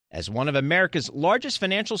As one of America's largest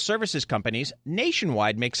financial services companies,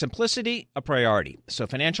 Nationwide makes simplicity a priority so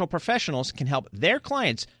financial professionals can help their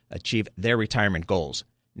clients achieve their retirement goals.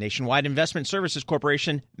 Nationwide Investment Services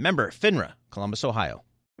Corporation, member FINRA, Columbus, Ohio.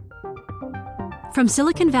 From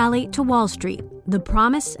Silicon Valley to Wall Street, the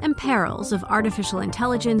promise and perils of artificial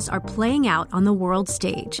intelligence are playing out on the world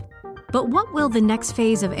stage. But what will the next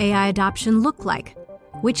phase of AI adoption look like?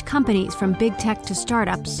 Which companies, from big tech to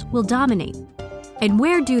startups, will dominate? And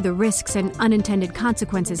where do the risks and unintended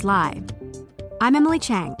consequences lie? I'm Emily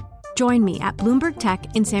Chang. Join me at Bloomberg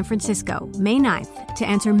Tech in San Francisco, May 9th, to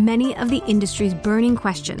answer many of the industry's burning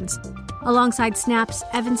questions, alongside Snap's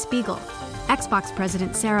Evan Spiegel, Xbox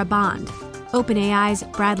President Sarah Bond, OpenAI's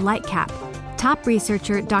Brad Lightcap, top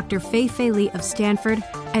researcher Dr. Fei Li of Stanford,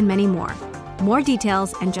 and many more. More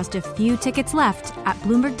details and just a few tickets left at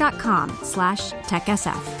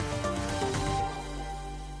Bloomberg.com/TechSF.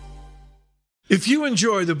 If you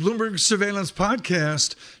enjoy the Bloomberg Surveillance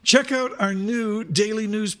Podcast, check out our new daily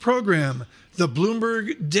news program, the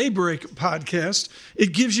Bloomberg Daybreak Podcast.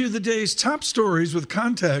 It gives you the day's top stories with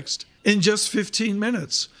context in just 15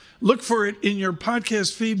 minutes. Look for it in your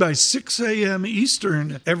podcast feed by 6 a.m.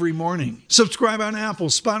 Eastern every morning. Subscribe on Apple,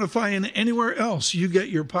 Spotify, and anywhere else you get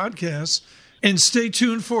your podcasts. And stay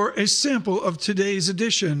tuned for a sample of today's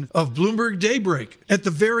edition of Bloomberg Daybreak at the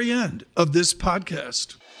very end of this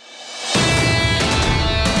podcast.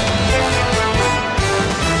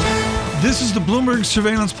 This is the Bloomberg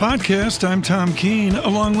Surveillance Podcast. I'm Tom Keene,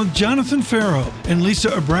 along with Jonathan Farrow and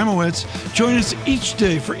Lisa Abramowitz. Join us each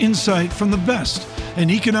day for insight from the best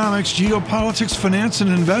in economics, geopolitics, finance,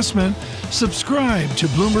 and investment. Subscribe to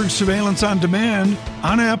Bloomberg Surveillance on Demand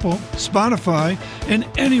on Apple, Spotify, and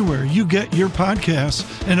anywhere you get your podcasts.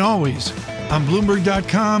 And always on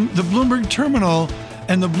Bloomberg.com, the Bloomberg Terminal,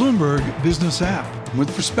 and the Bloomberg Business app.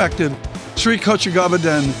 With perspective, Sri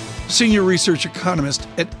Kochagavadan, Senior Research Economist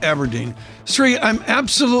at Aberdeen. Sri, I'm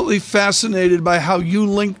absolutely fascinated by how you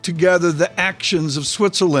link together the actions of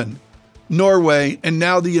Switzerland, Norway, and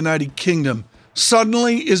now the United Kingdom.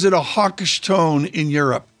 Suddenly, is it a hawkish tone in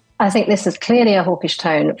Europe? I think this is clearly a hawkish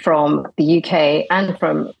tone from the UK and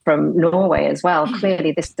from Norway as well.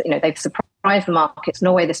 Clearly, they've surprised the markets.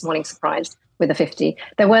 Norway this morning surprised with a 50.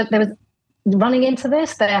 There was running into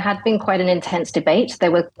this, there had been quite an intense debate. There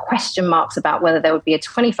were question marks about whether there would be a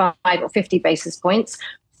 25 or 50 basis points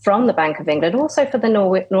from the Bank of England, also for the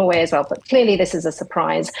Norway as well. But clearly this is a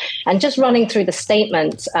surprise. And just running through the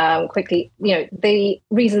statement quickly, the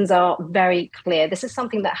reasons are very clear. This is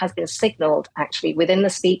something that has been signaled actually within the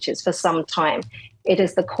speeches for some time. It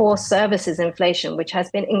is the core services inflation, which has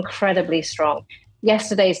been incredibly strong.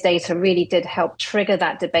 Yesterday's data really did help trigger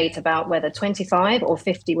that debate about whether 25 or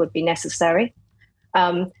 50 would be necessary.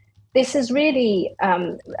 This is really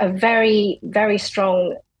a very, very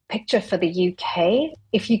strong picture for the UK.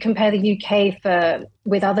 If you compare the UK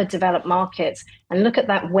with other developed markets and look at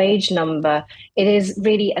that wage number, it is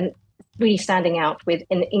really standing out with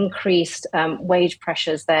an increased wage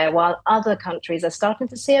pressures there, while other countries are starting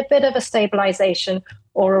to see a bit of a stabilization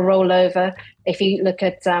or a rollover. If you look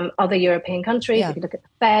at other European countries, if you look at the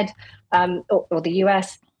Fed or the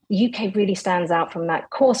US, the UK really stands out from that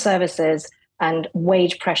core services and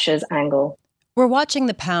wage pressures angle. We're watching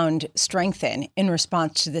the pound strengthen in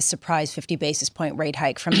response to this surprise 50 basis point rate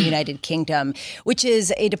hike from the United Kingdom, which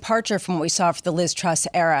is a departure from what we saw for the Liz Truss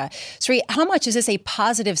era. Sri, how much is this a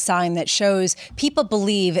positive sign that shows people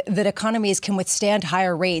believe that economies can withstand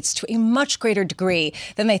higher rates to a much greater degree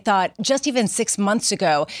than they thought just even 6 months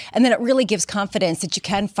ago? And then it really gives confidence that you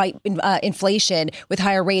can fight inflation with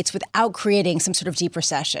higher rates without creating some sort of deep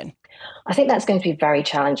recession? I think that's going to be very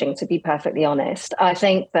challenging, to be perfectly honest. I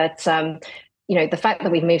think that the fact that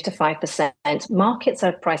we've moved to 5%, markets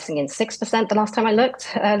are pricing in 6% the last time I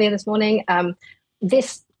looked earlier this morning.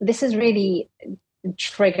 This is really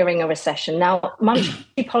triggering a recession. Now,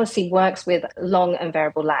 monetary policy works with long and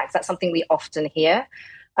variable lags. That's something we often hear.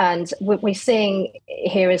 And what we're seeing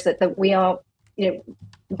here is that we are,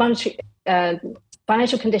 monetary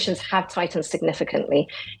financial conditions have tightened significantly.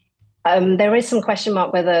 There is some question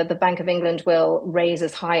mark whether the Bank of England will raise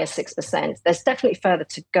as high as 6%. There's definitely further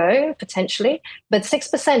to go, potentially, but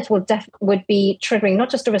 6% would be triggering not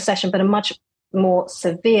just a recession, but a much more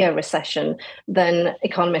severe recession than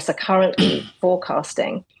economists are currently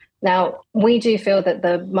forecasting. Now, we do feel that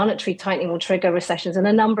the monetary tightening will trigger recessions in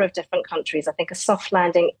a number of different countries. I think a soft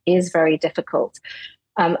landing is very difficult,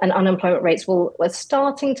 and unemployment rates are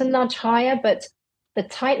starting to nudge higher, but the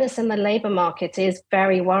tightness in the labor market is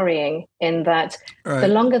very worrying in that the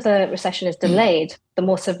longer the recession is delayed, the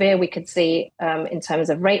more severe we could see in terms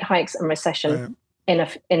of rate hikes and recession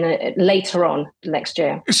later on next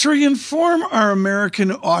year. So inform our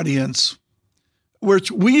American audience,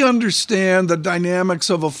 which we understand the dynamics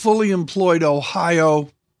of a fully employed Ohio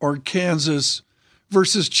or Kansas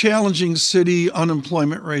versus challenging city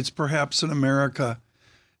unemployment rates, perhaps in America.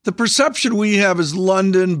 The perception we have is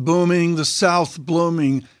London booming, the South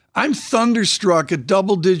blooming. I'm thunderstruck at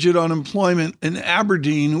double-digit unemployment in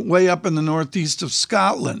Aberdeen, way up in the northeast of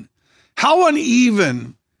Scotland. How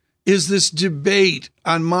uneven is this debate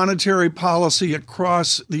on monetary policy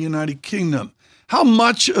across the United Kingdom? How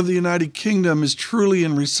much of the United Kingdom is truly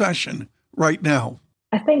in recession right now?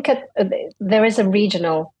 I think there is a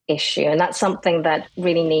regional issue, and that's something that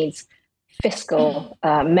really needs fiscal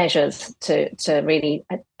measures to really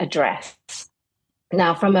address.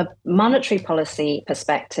 Now, from a monetary policy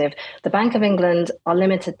perspective, the Bank of England are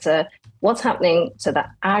limited to what's happening to the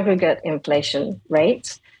aggregate inflation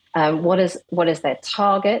rate. What is their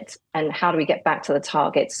target, and how do we get back to the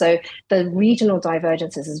target? So the regional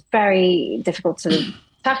divergences is very difficult to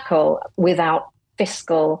tackle without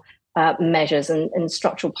fiscal measures and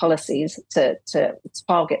structural policies to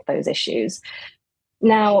target those issues.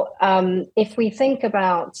 Now, if we think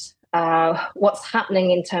about what's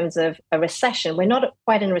happening in terms of a recession, we're not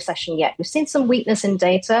quite in a recession yet. We've seen some weakness in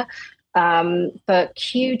data. For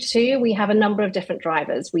Q2, we have a number of different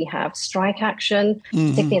drivers. We have strike action,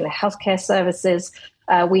 particularly in the healthcare services.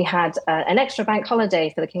 We had an extra bank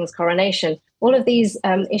holiday for the King's coronation. All of these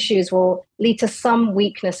issues will lead to some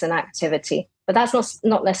weakness in activity, but that's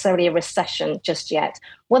not necessarily a recession just yet.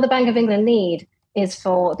 What the Bank of England need is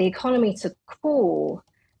for the economy to cool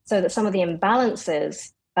so that some of the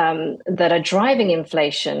imbalances that are driving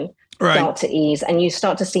inflation start to ease, and you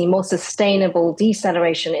start to see more sustainable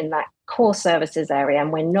deceleration in that core services area,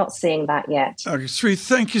 and we're not seeing that yet. Okay, Sri,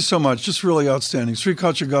 thank you so much. Just really outstanding. Sri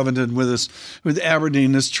Culture-Governor with us with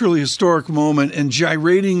Aberdeen, this truly historic moment and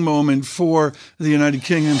gyrating moment for the United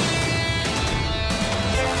Kingdom.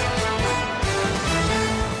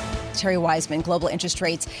 Terry Wiseman, global interest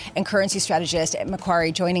rates and currency strategist at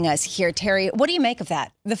Macquarie, joining us here. Terry, what do you make of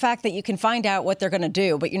that? The fact that you can find out what they're going to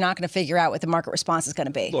do, but you're not going to figure out what the market response is going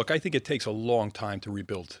to be. Look, I think it takes a long time to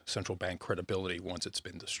rebuild central bank credibility once it's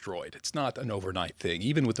been destroyed. It's not an overnight thing.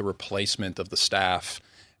 Even with the replacement of the staff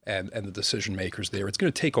and the decision makers there, it's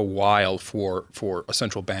going to take a while for a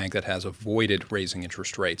central bank that has avoided raising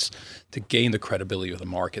interest rates to gain the credibility of the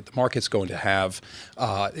market. The market's going to have,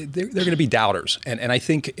 they're going to be doubters. And I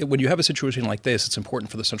think when you have a situation like this, it's important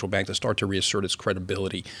for the central bank to start to reassert its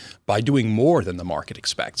credibility by doing more than the market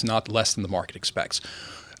expects, not less than the market expects.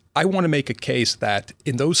 I want to make a case that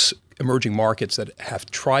in those emerging markets that have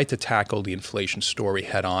tried to tackle the inflation story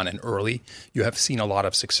head on and early, you have seen a lot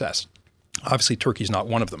of success. Obviously, Turkey's not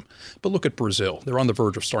one of them. But look at Brazil. They're on the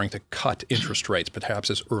verge of starting to cut interest rates, perhaps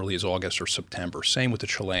as early as August or September. Same with the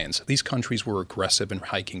Chileans. These countries were aggressive in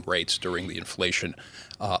hiking rates during the inflation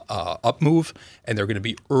up move, and they're going to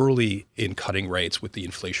be early in cutting rates with the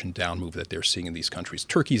inflation down move that they're seeing in these countries.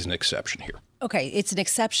 Turkey's an exception here. Okay, it's an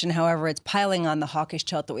exception. However, it's piling on the hawkish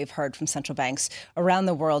tilt that we've heard from central banks around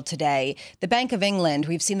the world today. The Bank of England,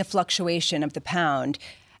 we've seen the fluctuation of the pound.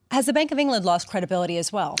 Has the Bank of England lost credibility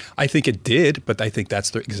as well? I think it did, but I think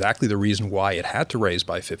that's exactly the reason why it had to raise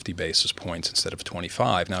by 50 basis points instead of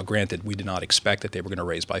 25. Now, granted, we did not expect that they were going to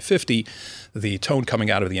raise by 50. The tone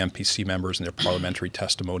coming out of the MPC members in their parliamentary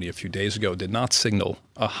testimony a few days ago did not signal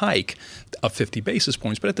a hike of 50 basis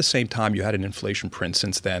points, but at the same time, you had an inflation print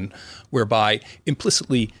since then whereby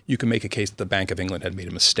implicitly you can make a case that the Bank of England had made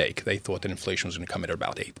a mistake. They thought that inflation was going to come in at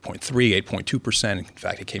about 8.3, 8.2%. In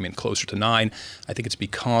fact, it came in closer to 9. I think it's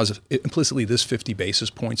because implicitly this 50 basis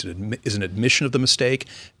points is an admission of the mistake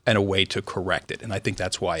and a way to correct it. And I think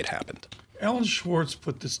that's why it happened. Alan Schwartz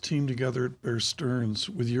put this team together at Bear Stearns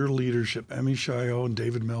with your leadership, Emmy Shayo and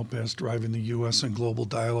David Malpass driving the U.S. and global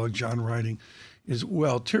dialogue, John Writing as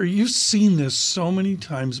well. Terry, you've seen this so many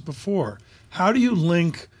times before. How do you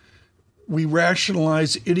link, we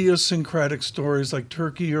rationalize idiosyncratic stories like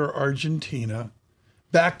Turkey or Argentina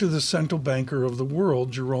back to the central banker of the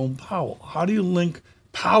world, Jerome Powell? How do you link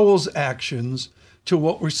Powell's actions to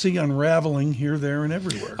what we're seeing unraveling here, there, and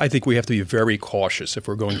everywhere? I think we have to be very cautious if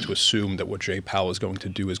we're going to assume that what Jay Powell is going to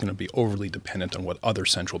do is going to be overly dependent on what other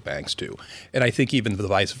central banks do. And I think even the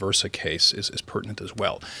vice versa case is pertinent as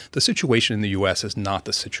well. The situation in the U.S. is not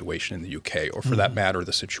the situation in the U.K., or for that matter,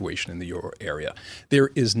 the situation in the euro area.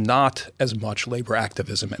 There is not as much labor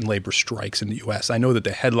activism and labor strikes in the U.S. I know that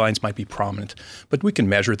the headlines might be prominent, but we can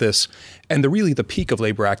measure this. And the peak of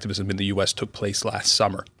labor activism in the U.S. took place last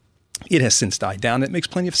summer. It has since died down. It makes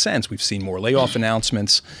plenty of sense. We've seen more layoff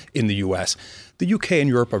announcements in the U.S. The UK and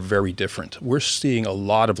Europe are very different. We're seeing a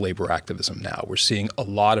lot of labor activism now. We're seeing a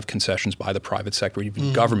lot of concessions by the private sector,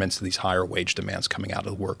 even governments, to these higher wage demands coming out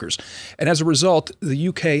of the workers. And as a result, the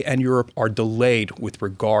UK and Europe are delayed with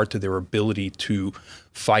regard to their ability to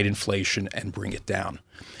fight inflation and bring it down.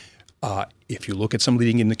 If you look at some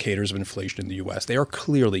leading indicators of inflation in the U.S., they are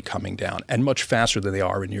clearly coming down and much faster than they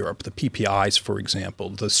are in Europe. The PPIs, for example,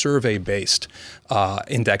 the survey-based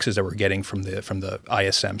indexes that we're getting from the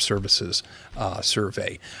ISM services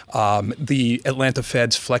survey, the Atlanta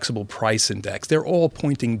Fed's flexible price index, they're all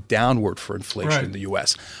pointing downward for inflation in the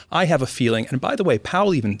U.S. I have a feeling, and by the way,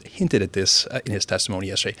 Powell even hinted at this in his testimony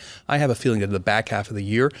yesterday, I have a feeling that in the back half of the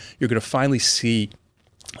year, you're going to finally see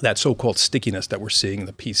that so-called stickiness that we're seeing in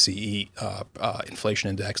the PCE inflation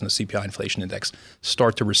index and the CPI inflation index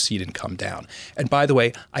start to recede and come down. And by the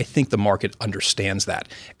way, I think the market understands that.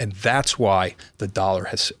 And that's why the dollar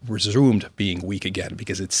has resumed being weak again,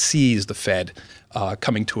 because it sees the Fed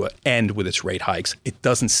coming to an end with its rate hikes. It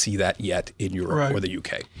doesn't see that yet in Europe or the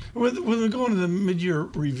UK. When we go into the mid-year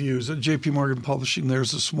reviews, JP Morgan publishing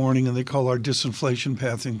theirs this morning, and they call our disinflation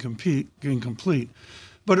path incomplete.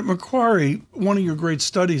 But at Macquarie, one of your great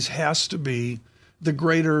studies has to be the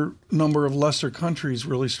greater number of lesser countries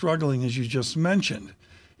really struggling, as you just mentioned.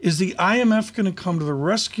 Is the IMF going to come to the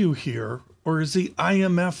rescue here, or is the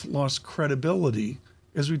IMF lost credibility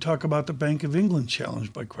as we talk about the Bank of England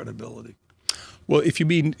challenged by credibility? Well, if you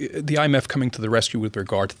mean the IMF coming to the rescue with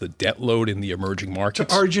regard to the debt load in the emerging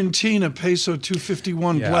markets. To Argentina, peso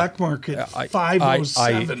 251, black market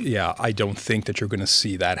 507. I don't think that you're going to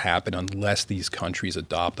see that happen unless these countries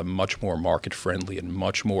adopt a much more market-friendly and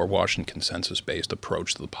much more Washington consensus-based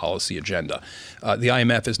approach to the policy agenda. The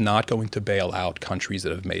IMF is not going to bail out countries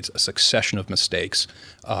that have made a succession of mistakes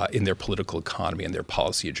in their political economy and their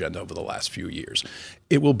policy agenda over the last few years.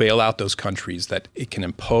 It will bail out those countries that it can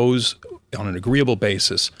impose on an agreeable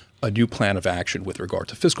basis a new plan of action with regard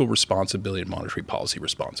to fiscal responsibility and monetary policy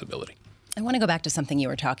responsibility. I want to go back to something you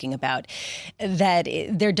were talking about, that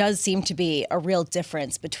there does seem to be a real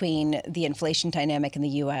difference between the inflation dynamic in the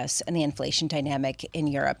U.S. and the inflation dynamic in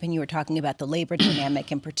Europe. And you were talking about the labor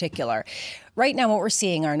dynamic in particular. Right now, what we're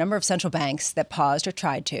seeing are a number of central banks that paused or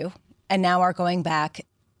tried to, and now are going back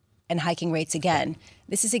and hiking rates again.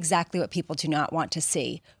 This is exactly what people do not want to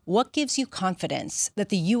see. What gives you confidence that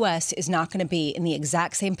the U.S. is not going to be in the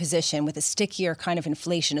exact same position with a stickier kind of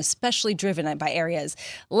inflation, especially driven by areas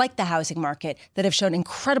like the housing market that have shown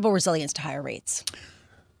incredible resilience to higher rates?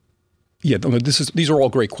 Yeah, these are all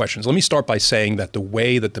great questions. Let me start by saying that the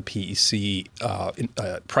way that the PEC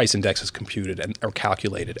price index is computed or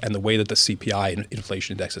calculated, and the way that the CPI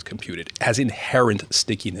inflation index is computed, has inherent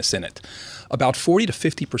stickiness in it. About 40 to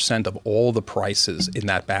 50% of all the prices in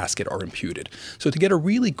that basket are imputed. So to get a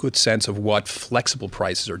really good sense of what flexible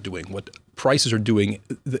prices are doing, what prices are doing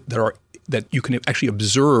that you can actually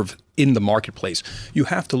observe in the marketplace, you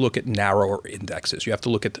have to look at narrower indexes. You have to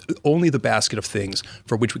look at only the basket of things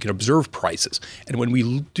for which we can observe prices. And when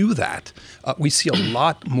we do that, we see a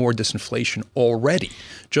lot more disinflation already.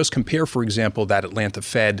 Just compare, for example, that Atlanta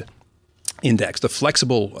Fed index, the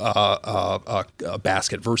flexible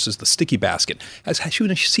basket versus the sticky basket, has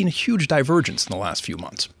seen a huge divergence in the last few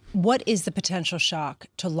months. What is the potential shock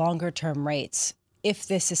to longer-term rates if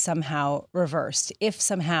this is somehow reversed, if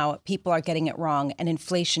somehow people are getting it wrong and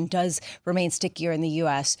inflation does remain stickier in the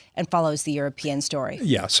U.S. and follows the European story?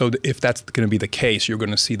 Yeah, so if that's going to be the case, you're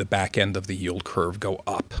going to see the back end of the yield curve go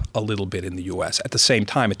up a little bit in the U.S. At the same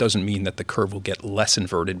time, it doesn't mean that the curve will get less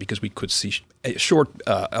inverted, because we could see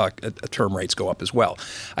short-term rates go up as well.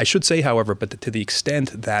 I should say, however, but to the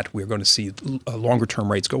extent that we're going to see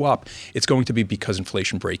longer-term rates go up, it's going to be because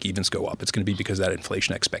inflation break-evens go up. It's going to be because that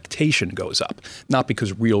inflation expectation goes up, not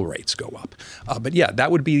because real rates go up. But yeah,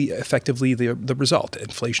 that would be effectively the result.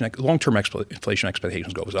 Long-term inflation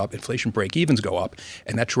expectations goes up, inflation break-evens go up,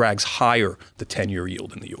 and that drags higher the 10-year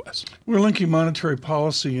yield in the U.S. We're linking monetary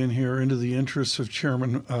policy in here into the interests of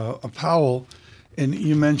Chairman Powell. And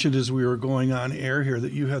you mentioned as we were going on air here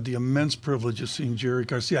that you had the immense privilege of seeing Jerry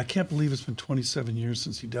Garcia. I can't believe it's been 27 years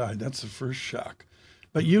since he died. That's the first shock.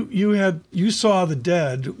 But you saw the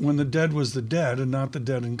dead when the dead was the dead and not the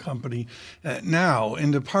dead and company now.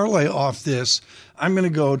 And to parlay off this, I'm going to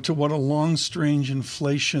go to what a long, strange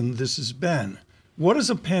inflation this has been. What does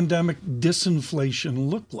a pandemic disinflation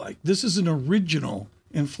look like? This is an original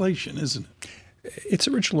inflation, isn't it? It's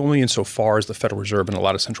original only insofar as the Federal Reserve and a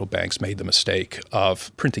lot of central banks made the mistake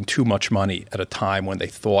of printing too much money at a time when they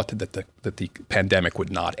thought that the pandemic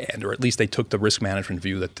would not end, or at least they took the risk management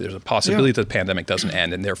view that there's a possibility that the pandemic doesn't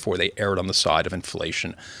end, and therefore they erred on the side of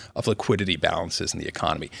inflation, of liquidity balances in the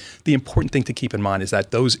economy. The important thing to keep in mind is that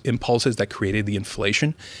those impulses that created the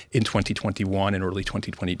inflation in 2021 and early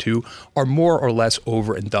 2022 are more or less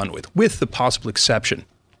over and done with the possible exception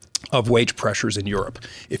of wage pressures in Europe.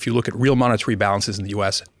 If you look at real monetary balances in the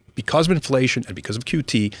U.S., because of inflation and because of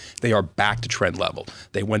QT, they are back to trend level.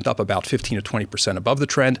 They went up about 15 or 20% above the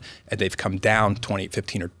trend, and they've come down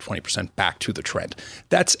 15 or 20% back to the trend.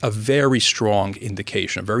 That's a very strong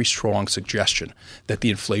indication, a very strong suggestion that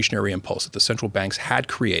the inflationary impulse that the central banks had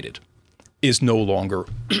created is no longer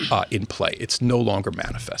in play. It's no longer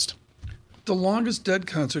manifest. The longest dead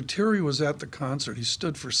concert, Terry was at the concert. He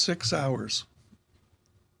stood for 6 hours.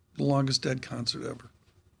 The longest dead concert ever.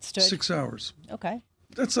 Stood? 6 hours. Okay.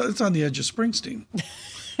 It's on the edge of Springsteen.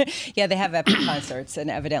 Yeah, they have epic concerts,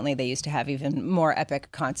 and evidently they used to have even more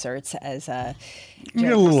epic concerts as You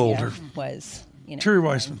get a little older. Was. Terry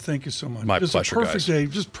Weissman, thank you so much. My pleasure, a perfect guys. day,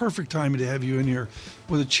 just perfect timing to have you in here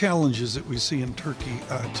with the challenges that we see in Turkey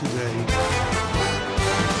today.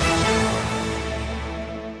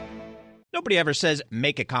 Nobody ever says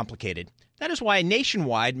make it complicated. That is why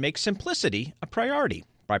Nationwide makes simplicity a priority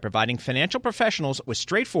by providing financial professionals with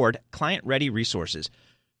straightforward, client-ready resources.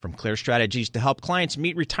 From clear strategies to help clients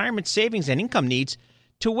meet retirement savings and income needs,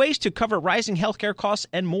 to ways to cover rising healthcare costs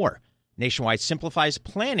and more. Nationwide simplifies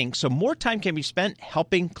planning so more time can be spent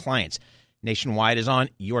helping clients. Nationwide is on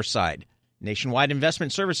your side. Nationwide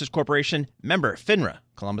Investment Services Corporation, member FINRA,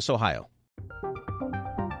 Columbus, Ohio.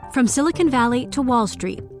 From Silicon Valley to Wall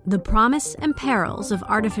Street, the promise and perils of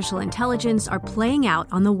artificial intelligence are playing out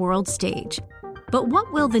on the world stage. But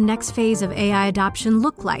what will the next phase of AI adoption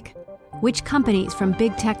look like? Which companies from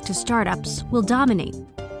big tech to startups will dominate?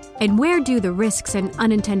 And where do the risks and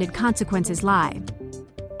unintended consequences lie?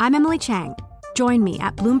 I'm Emily Chang. Join me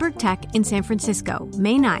at Bloomberg Tech in San Francisco,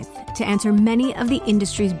 May 9th, to answer many of the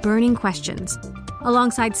industry's burning questions,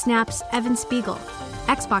 alongside Snap's Evan Spiegel,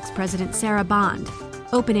 Xbox President Sarah Bond,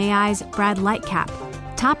 OpenAI's Brad Lightcap,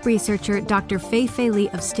 top researcher Dr. Fei Li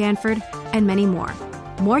of Stanford, and many more.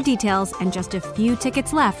 More details and just a few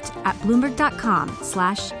tickets left at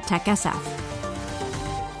Bloomberg.com/TechSF.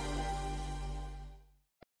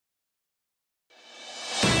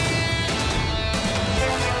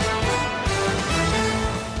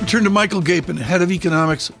 Turn to Michael Gapin, head of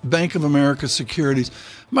economics, Bank of America Securities.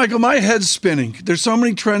 Michael, my head's spinning. There's so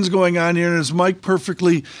many trends going on here, and as Mike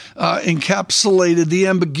perfectly encapsulated, the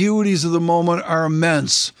ambiguities of the moment are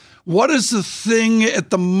immense. What is the thing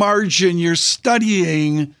at the margin you're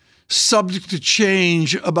studying subject to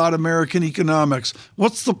change about American economics?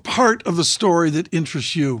 What's the part of the story that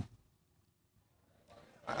interests you?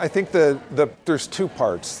 I think there's two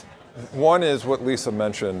parts. One is what Lisa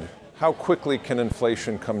mentioned. How quickly can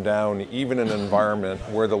inflation come down even in an environment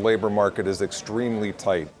where the labor market is extremely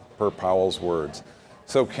tight, per Powell's words?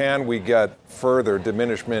 So can we get further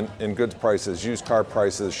diminishment in goods prices, used car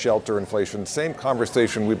prices, shelter inflation, same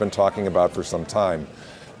conversation we've been talking about for some time.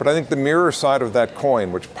 But I think the mirror side of that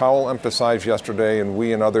coin, which Powell emphasized yesterday and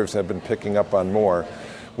we and others have been picking up on more,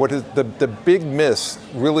 what is the big miss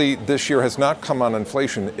really this year has not come on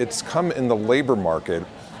inflation, it's come in the labor market,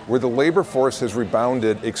 where the labor force has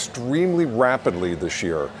rebounded extremely rapidly this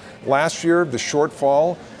year. Last year, the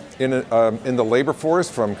shortfall in the labor force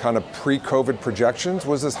from kind of pre-COVID projections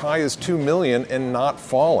was as high as 2 million and not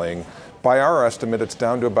falling. By our estimate, it's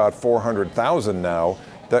down to about 400,000 now.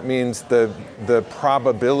 That means the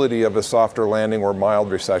probability of a softer landing or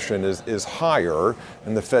mild recession is higher,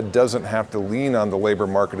 and the Fed doesn't have to lean on the labor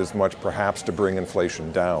market as much, perhaps, to bring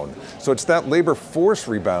inflation down. So it's that labor force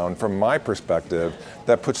rebound, from my perspective,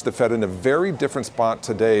 that puts the Fed in a very different spot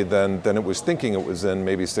today than it was thinking it was in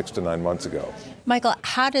maybe 6 to 9 months ago. Michael,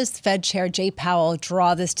 how does Fed Chair Jay Powell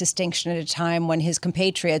draw this distinction at a time when his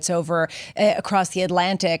compatriots across the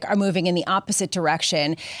Atlantic are moving in the opposite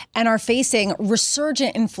direction and are facing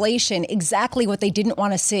resurgent inflation, exactly what they didn't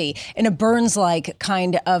want to see in a Burns-like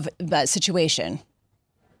kind of situation?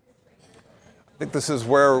 I think this is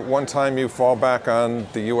where one time you fall back on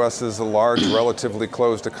the U.S. is a large, relatively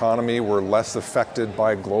closed economy. We're less affected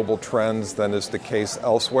by global trends than is the case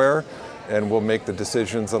elsewhere. And we'll make the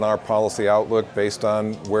decisions on our policy outlook based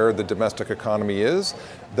on where the domestic economy is.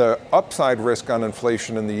 The upside risk on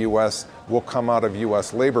inflation in the U.S. will come out of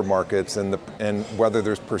U.S. labor markets and whether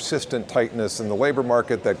there's persistent tightness in the labor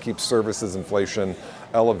market that keeps services inflation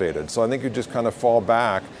elevated. So I think you just kind of fall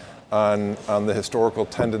back on the historical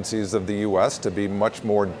tendencies of the U.S. to be much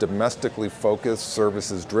more domestically focused,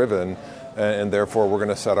 services driven, and therefore we're going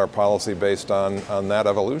to set our policy based on that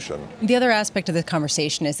evolution. The other aspect of the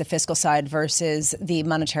conversation is the fiscal side versus the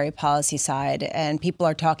monetary policy side. And people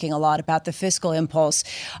are talking a lot about the fiscal impulse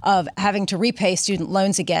of having to repay student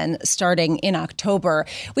loans again starting in October.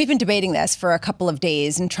 We've been debating this for a couple of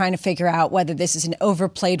days and trying to figure out whether this is an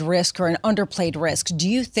overplayed risk or an underplayed risk. Do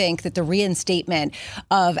you think that the reinstatement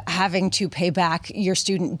of having to pay back your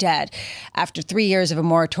student debt after 3 years of a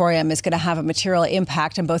moratorium is going to have a material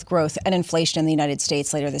impact on both growth and inflation in the United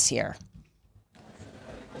States later this year?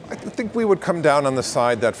 I think we would come down on the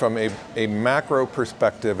side that from a macro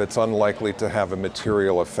perspective, it's unlikely to have a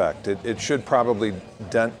material effect. It should probably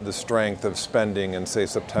dent the strength of spending in, say,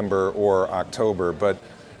 September or October, but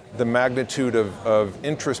the magnitude of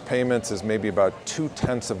interest payments is maybe about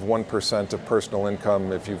 0.2% of personal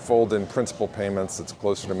income. If you fold in principal payments, it's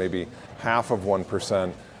closer to maybe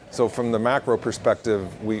 0.5%. So from the macro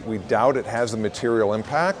perspective, we doubt it has a material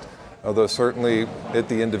impact. Although certainly at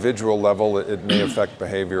the individual level, it may affect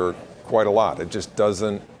behavior quite a lot. It just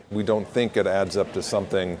doesn't, we don't think it adds up to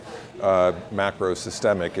something macro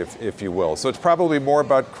systemic, if you will. So it's probably more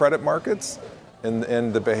about credit markets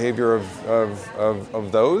and the behavior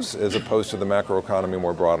of those as opposed to the macroeconomy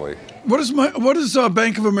more broadly. What does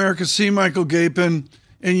Bank of America see, Michael Gapin,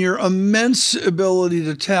 in your immense ability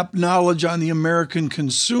to tap knowledge on the American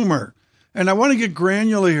consumer? And I want to get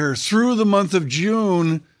granular here. Through the month of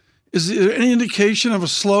June, is there any indication of a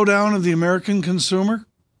slowdown of the American consumer?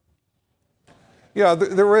 Yeah,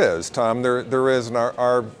 there is, Tom. There is, and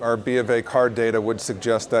our B of A card data would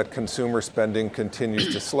suggest that consumer spending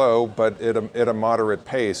continues to slow, but at a moderate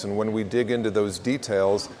pace. And when we dig into those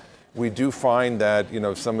details, we do find that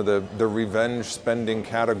some of the revenge spending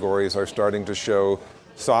categories are starting to show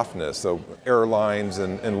softness. So airlines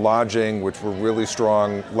and lodging, which were really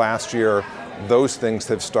strong last year, those things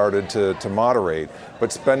have started to moderate.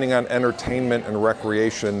 But spending on entertainment and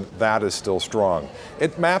recreation, that is still strong.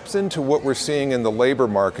 It maps into what we're seeing in the labor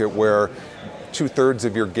market, where 2/3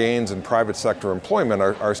 of your gains in private sector employment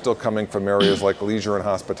are still coming from areas like leisure and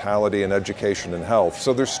hospitality and education and health.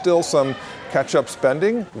 So there's still some catch-up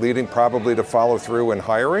spending, leading probably to follow through in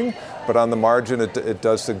hiring. But on the margin, it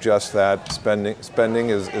does suggest that spending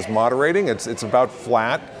is moderating. It's about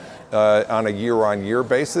flat on a year-on-year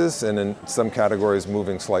basis, and in some categories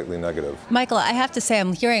moving slightly negative. Michael, I have to say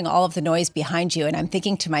I'm hearing all of the noise behind you, and I'm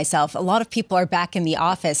thinking to myself, a lot of people are back in the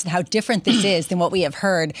office, and how different this is than what we have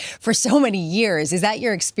heard for so many years. Is that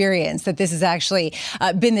your experience, that this has actually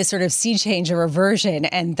been this sort of sea change or reversion,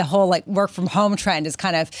 and the whole work from home trend has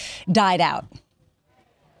kind of died out?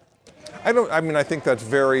 I think that's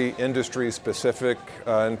very industry specific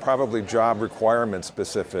and probably job requirement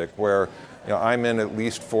specific, where I'm in at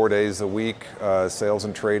least 4 days a week. Sales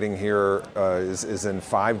and trading here is in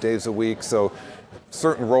 5 days a week. So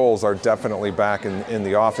certain roles are definitely back in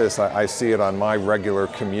the office. I see it on my regular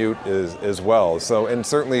commute as well. So, and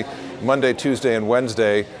certainly Monday, Tuesday, and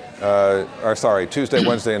Wednesday, Tuesday,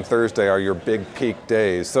 Wednesday, and Thursday are your big peak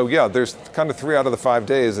days. So yeah, there's kind of 3 out of the 5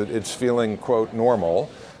 days it's feeling, quote, normal.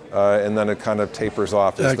 And then it kind of tapers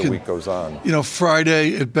off as the week goes on.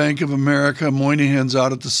 Friday at Bank of America, Moynihan's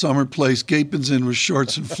out at the summer place. Gapin's in with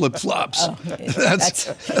shorts and flip-flops. Oh, that's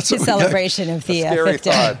a celebration of the fifth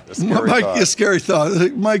day. A scary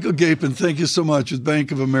thought. Michael Gapin, thank you so much with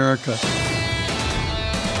Bank of America.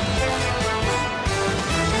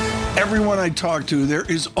 Everyone I talk to, there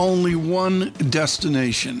is only one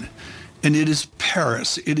destination, and it is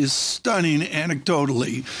Paris. It is stunning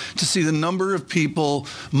anecdotally to see the number of people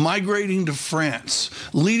migrating to France.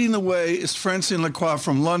 Leading the way is Francine Lacroix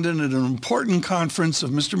from London at an important conference of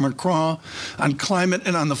Mr. Macron on climate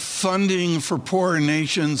and on the funding for poorer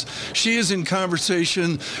nations. She is in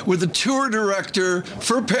conversation with the tour director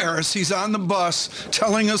for Paris. He's on the bus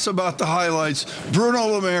telling us about the highlights. Bruno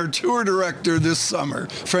Le Maire, tour director this summer.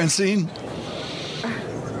 Francine?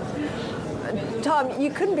 Tom, you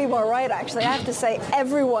couldn't be more right, actually. I have to say,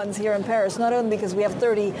 everyone's here in Paris, not only because we have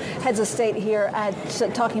 30 heads of state here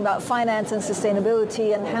talking about finance and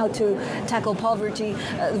sustainability and how to tackle poverty,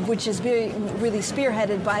 which is really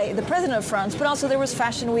spearheaded by the president of France, but also there was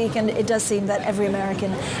Fashion Week, and it does seem that every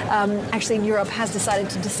American actually in Europe has decided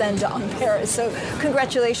to descend on Paris. So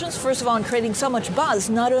congratulations, first of all, on creating so much buzz,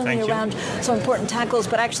 not only around some important tackles,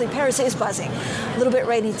 but actually Paris is buzzing. A little bit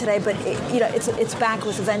rainy today, but it's back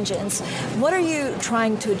with a vengeance. What are you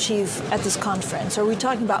trying to achieve at this conference? Are we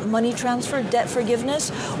talking about money transfer, debt forgiveness,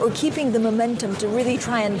 or keeping the momentum to really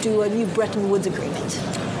try and do a new Bretton Woods agreement?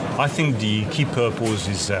 I think the key purpose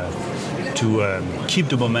is to keep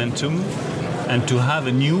the momentum and to have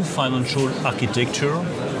a new financial architecture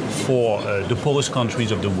for the poorest countries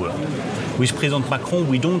of the world. With President Macron,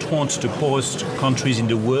 we don't want the poorest countries in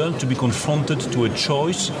the world to be confronted to a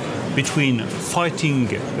choice between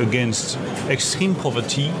fighting against extreme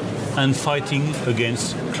poverty and fighting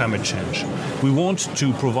against climate change. We want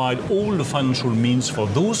to provide all the financial means for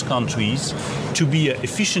those countries to be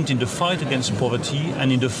efficient in the fight against poverty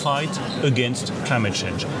and in the fight against climate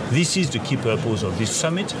change. This is the key purpose of this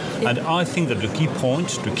summit, and I think that the key point,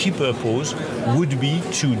 the key purpose would be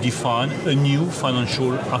to define a new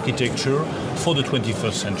financial architecture for the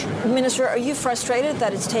 21st century. Minister, are you frustrated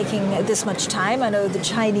that it's taking this much time? I know the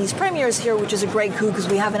Chinese premier is here, which is a great coup because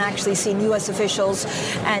we haven't actually seen U.S. officials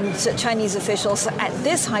and Chinese officials at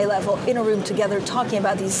this high level in a room together talking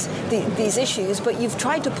about these issues. But you've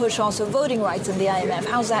tried to push also voting rights in the IMF.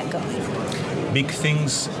 How's that going? Big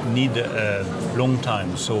things need a long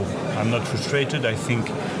time, so I'm not frustrated. I think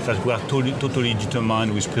that we are totally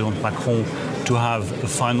determined with President Macron to have a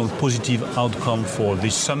final positive outcome for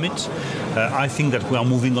this summit. I think that we are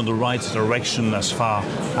moving on the right direction as far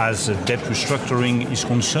as debt restructuring is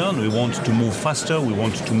concerned. We want to move faster, we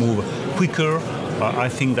want to move quicker. I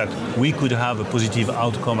think that we could have a positive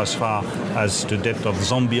outcome as far as the debt of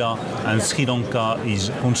Zambia and Sri Lanka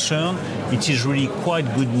is concerned. It is really quite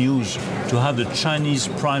good news to have the Chinese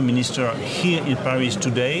Prime Minister here in Paris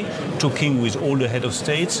today, talking with all the head of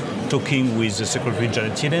states, talking with the Secretary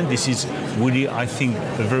Janet Yellen. This is really, I think,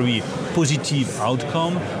 a very positive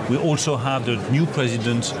outcome. We also have the new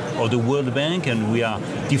president of the World Bank, and we are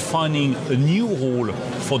defining a new role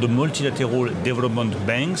for the multilateral development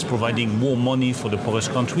banks, providing more money for the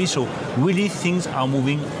poorest countries. So really things are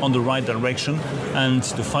moving on the right direction, and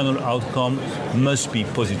the final outcome must be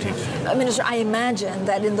positive. Minister, I imagine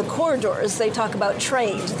that in the corridors they talk about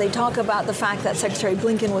trade. They talk about the fact that Secretary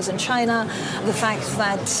Blinken was in China, the fact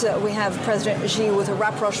that we have President Xi with a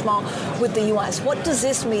rapprochement with the U.S. What does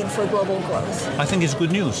this mean for global growth? I think it's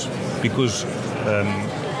good news because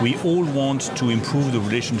we all want to improve the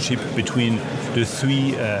relationship between the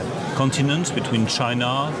three continents, between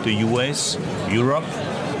China, the US, Europe.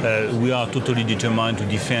 We are totally determined to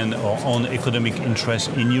defend our own economic interests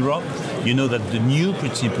in Europe. You know that the new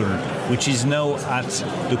principle, which is now at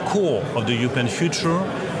the core of the European future,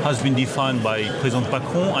 has been defined by President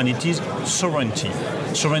Macron, and it is sovereignty.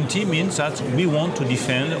 Sovereignty means that we want to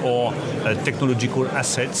defend our technological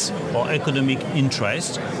assets, our economic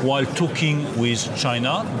interests, while talking with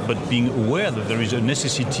China, but being aware that there is a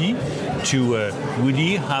necessity to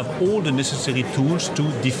really have all the necessary tools to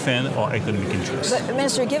defend our economic interests. But,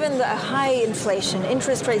 Minister, given the high inflation,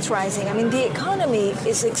 interest rates rising, I mean, the economy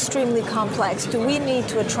is extremely complex. Do we need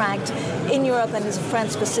to attract, in Europe and in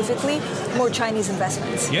France specifically, more Chinese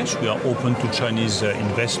investments? Yes, we are open to Chinese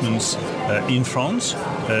investments in France.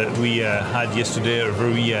 We had yesterday a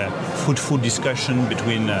very fruitful discussion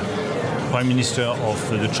between Prime Minister of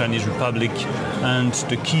the Chinese Republic and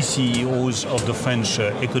the key CEOs of the French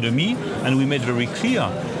economy, and we made very clear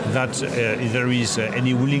that if there is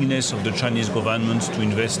any willingness of the Chinese government to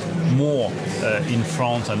invest more in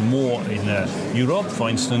France and more in Europe, for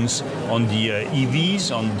instance, on the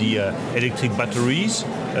EVs, on the electric batteries,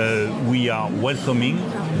 we are welcoming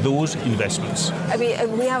those investments. I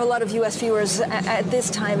mean, we have a lot of U.S. viewers at this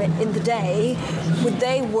time in the day. Would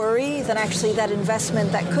they worry that actually that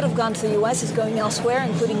investment that could have gone to the U.S. is going elsewhere,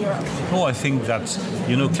 including Europe? No, I think that,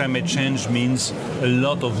 climate change means a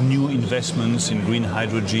lot of new investments in green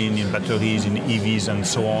hydrogen, in batteries, in EVs and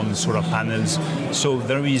so on, solar panels. So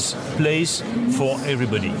there is place for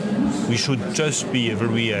everybody. We should just be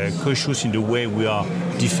very cautious in the way we are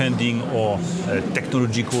defending our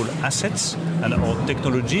technological assets and our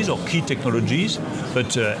technologies, our key technologies.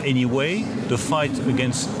 But anyway, the fight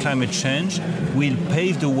against climate change will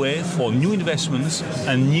pave the way for new investments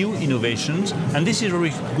and new innovations. And this is a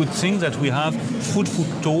very good thing that we have fruitful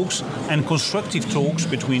talks and constructive talks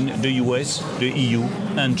between the US, the EU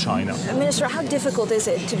and China. Minister, how difficult is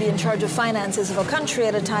it to be in charge of finances of a country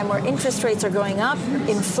at a time where interest rates are going up,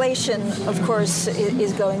 inflation, of course,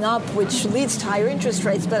 is going up, which leads to higher interest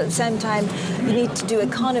rates, but at the same time, you need to do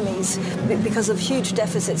economies because of huge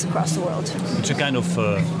deficits across the world? It's a kind of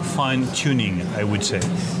fine-tuning, I would say,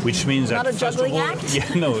 which means that... Not a juggling act?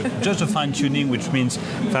 Yeah, no, just a fine-tuning, which means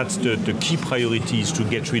that the key priority is to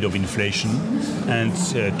get rid of inflation and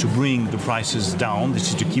to bring the prices down. This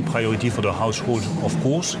is the key priority for the household, of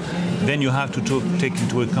course. Then you have to take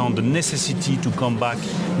into account the necessity to come back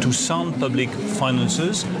to sound public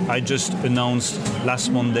finances. I just announced last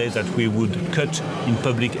Monday that we would cut in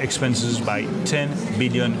public expenses by 10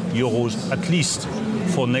 billion euros at least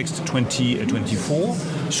for next 2024.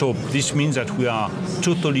 So this means that we are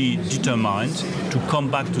totally determined to come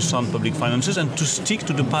back to sound public finances and to stick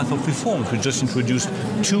to the path of reforms. We just introduced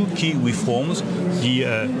two key reforms, the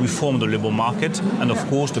reform of the labour market and, of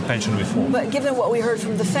course, the pension reform. But given what we heard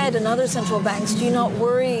from the Fed and other central banks, do you not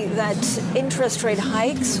worry that interest rate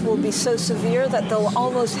hikes will be so severe that they'll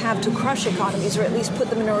almost have to crush economies or at least put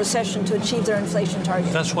them in a recession to achieve their inflation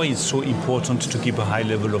target? That's why it's so important to keep a high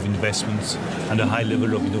level of investments and a high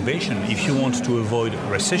level of innovation. If you want to avoid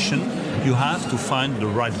recession, you have to find the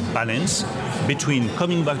right balance between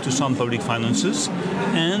coming back to sound public finances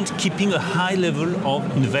and keeping a high level of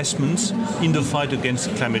investments in the fight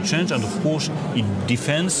against climate change and, of course, in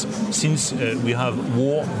defense, since we have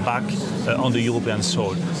war back on the European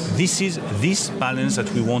soil. This is this balance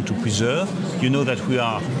that we want to preserve. You know that we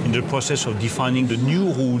are in the process of defining the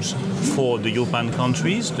new rules for the European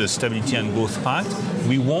countries, the Stability and Growth Pact.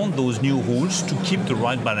 We want those new rules to keep the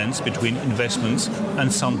right balance between investments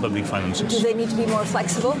and sound public finances. Do they need to be more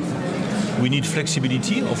flexible? We need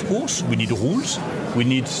flexibility, of course. We need rules. We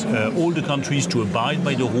need all the countries to abide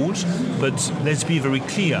by the rules. But let's be very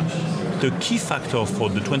clear. The key factor for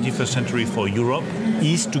the 21st century for Europe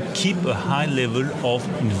is to keep a high level of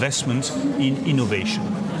investment in innovation.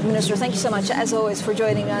 Minister, thank you so much, as always, for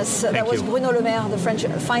joining us. That was Bruno Le Maire, the French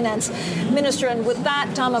finance minister. And with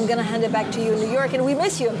that, Tom, I'm going to hand it back to you in New York. And we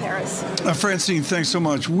miss you in Paris. Francine, thanks so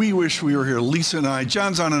much. We wish we were here. Lisa and I.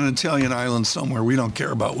 John's on an Italian island somewhere. We don't care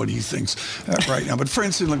about what he thinks right now. But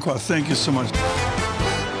Francine Lacroix, thank you so much.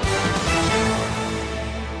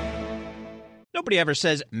 Nobody ever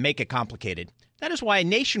says make it complicated. That is why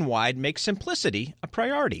Nationwide makes simplicity a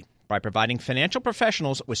priority by providing financial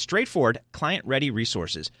professionals with straightforward, client-ready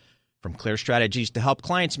resources. From clear strategies to help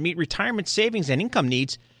clients meet retirement savings and income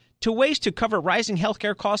needs, to ways to cover rising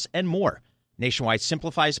healthcare costs and more. Nationwide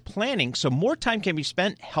simplifies planning so more time can be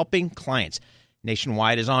spent helping clients.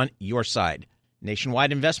 Nationwide is on your side.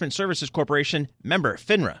 Nationwide Investment Services Corporation, member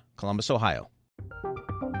FINRA, Columbus, Ohio.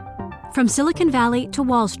 From Silicon Valley to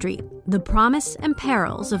Wall Street, the promise and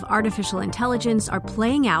perils of artificial intelligence are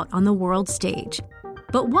playing out on the world stage.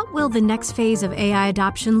 But what will the next phase of AI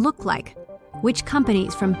adoption look like? Which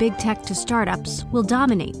companies from big tech to startups will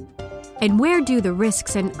dominate? And where do the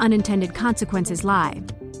risks and unintended consequences lie?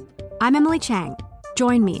 I'm Emily Chang.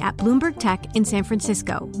 Join me at Bloomberg Tech in San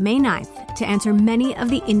Francisco, May 9th, to answer many of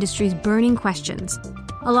the industry's burning questions,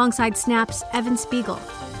 alongside Snap's Evan Spiegel,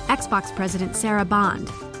 Xbox President Sarah Bond,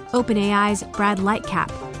 OpenAI's Brad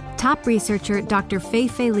Lightcap, top researcher Dr. Fei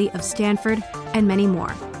Li of Stanford, and many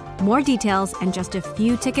more. More details and just a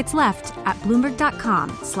few tickets left at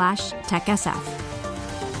Bloomberg.com/TechSF.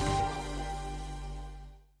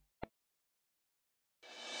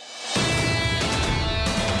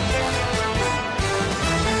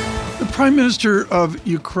 The Prime Minister of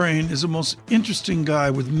Ukraine is a most interesting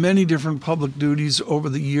guy with many different public duties over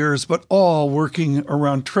the years, but all working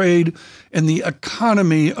around trade and the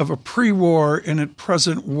economy of a pre-war and at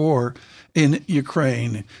present war in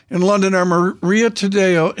Ukraine. In London, our Maria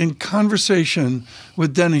Tadeo in conversation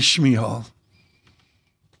with Denis Shmihal.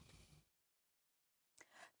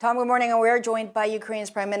 Tom, good morning, and we are joined by Ukraine's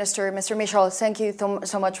Prime Minister, Mr. Michal. Thank you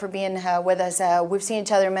so much for being with us. We've seen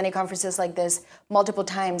each other in many conferences like this multiple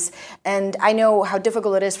times, and I know how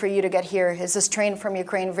difficult it is for you to get here. It's this train from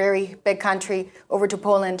Ukraine, very big country, over to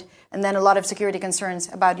Poland, and then a lot of security concerns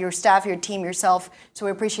about your staff, your team, yourself. So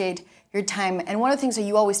we appreciate your time. And one of the things that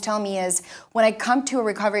you always tell me is when I come to a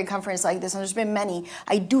recovery conference like this, and there's been many,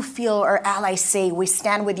 I do feel our allies say we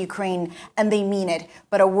stand with Ukraine, and they mean it.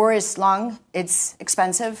 But a war is long, it's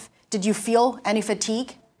expensive. Did you feel any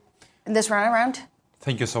fatigue in this runaround?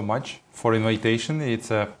 Thank you so much for invitation.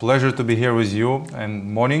 It's a pleasure to be here with you and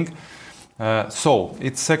morning. So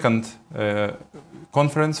it's second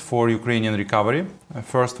conference for Ukrainian recovery.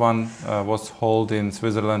 First one was held in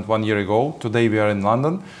Switzerland 1 year ago. Today we are in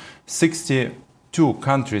London. 62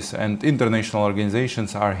 countries and international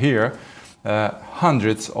organizations are here.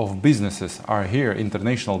 Hundreds of businesses are here,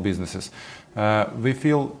 international businesses. We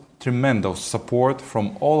feel tremendous support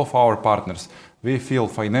from all of our partners. We feel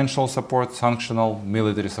financial support, sanctional,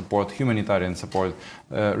 military support, humanitarian support.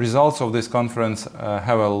 Results of this conference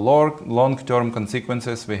have a long-term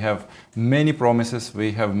consequences. We have many promises.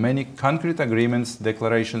 We have many concrete agreements,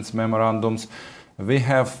 declarations, memorandums. We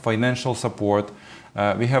have financial support.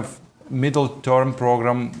 We have middle-term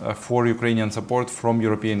program for Ukrainian support from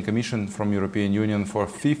European Commission, from European Union for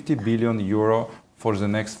 50 billion euro for the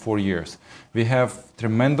next 4 years. We have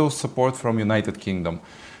tremendous support from United Kingdom.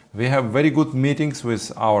 We have very good meetings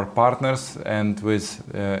with our partners and with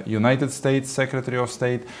United States Secretary of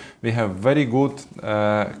State. We have very good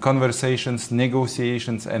conversations,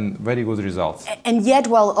 negotiations, and very good results. And yet,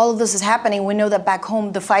 while all of this is happening, we know that back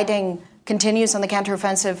home, the fighting continues and the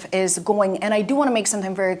counteroffensive is going. And I do want to make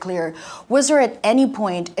something very clear. Was there at any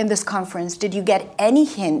point in this conference, did you get any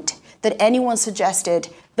hint that anyone suggested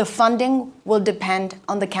the funding will depend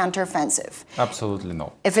on the counteroffensive? Absolutely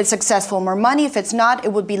no. If it's successful, more money. If it's not,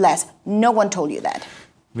 it would be less. No one told you that.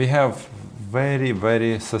 We have very,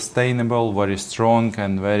 very sustainable, very strong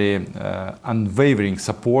and very unwavering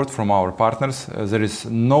support from our partners. There is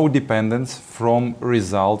no dependence from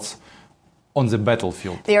results on the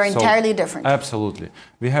battlefield. They are entirely different. Absolutely.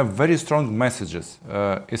 We have very strong messages,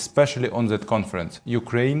 especially on that conference.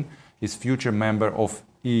 Ukraine is future member of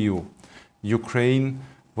EU. Ukraine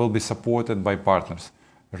will be supported by partners.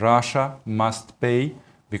 Russia must pay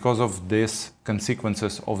because of these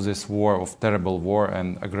consequences of this war, of terrible war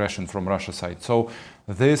and aggression from Russia's side. So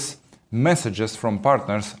these messages from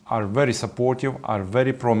partners are very supportive, are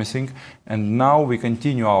very promising, and now we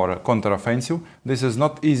continue our counteroffensive. This is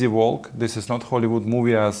not easy walk. This is not Hollywood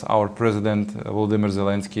movie, as our president Volodymyr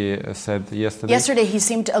Zelensky said yesterday. Yesterday, he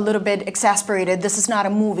seemed a little bit exasperated. This is not a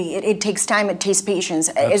movie. It takes time. It takes patience.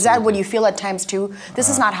 Absolutely. Is that what you feel at times too? This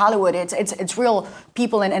is not Hollywood. It's real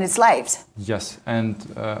people and it's lives. Yes, and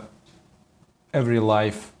every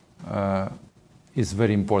life is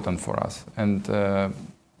very important for us. And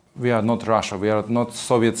we are not Russia, we are not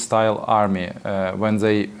Soviet-style army when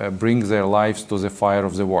they bring their lives to the fire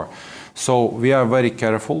of the war. So we are very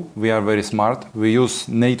careful, we are very smart, we use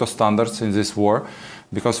NATO standards in this war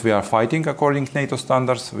because we are fighting according to NATO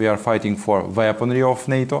standards, we are fighting for weaponry of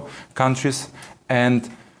NATO countries, and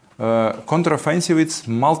counteroffensive, it's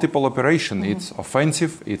multiple operation. It's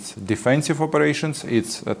offensive, it's defensive operations,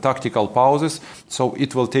 it's tactical pauses. So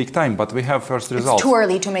it will take time, but we have first results. It's too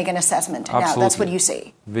early to make an assessment. Absolutely. Now, that's what you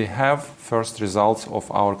say. We have first results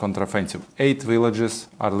of our counteroffensive. 8 villages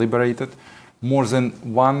are liberated. More than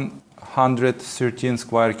 113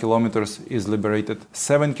 square kilometers is liberated.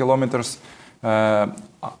 7 kilometers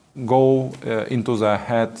go into the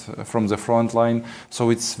head from the front line. So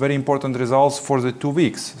it's very important results for the 2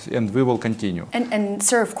 weeks, and we will continue. And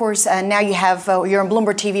sir, of course, now you have, you're on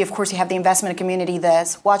Bloomberg TV, of course, you have the investment community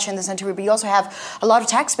that's watching this interview, but you also have a lot of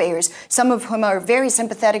taxpayers, some of whom are very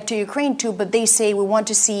sympathetic to Ukraine too, but they say we want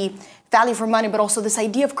to see value for money, but also this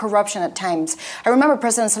idea of corruption at times. I remember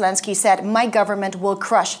President Zelensky said, my government will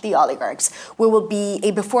crush the oligarchs. We will be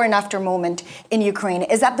a before and after moment in Ukraine.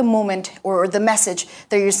 Is that the moment or the message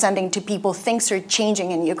that you're sending to people? Things are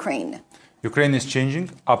changing in Ukraine. Ukraine is changing,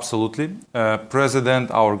 absolutely. President,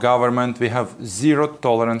 our government, we have zero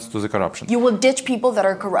tolerance to the corruption. You will ditch people that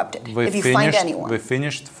are corrupted if you find anyone. We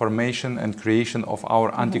finished formation and creation of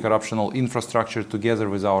our anti-corruptional infrastructure together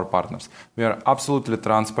with our partners. We are absolutely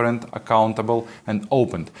transparent, accountable, and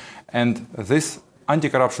open. And this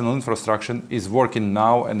anti-corruptional infrastructure is working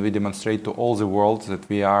now, and we demonstrate to all the world that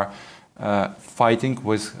we are fighting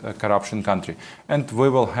with a corruption country. And we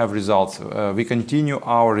will have results. We continue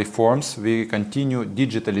our reforms, we continue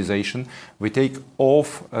digitalization, we take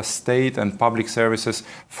off state and public services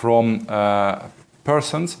from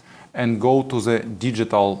persons and go to the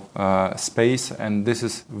digital space, and this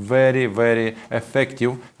is very, very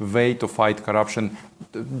effective way to fight corruption.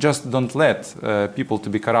 Just don't let people to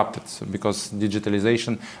be corrupted, because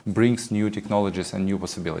digitalization brings new technologies and new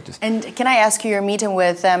possibilities. And can I ask you, your meeting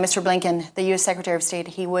with Mr. Blinken, the U.S. Secretary of State,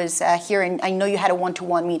 he was here, and I know you had a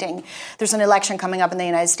one-to-one meeting. There's an election coming up in the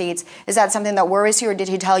United States. Is that something that worries you, or did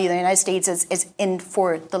he tell you the United States is in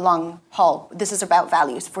for the long haul? This is about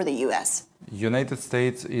values for the U.S. United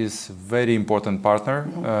States is a very important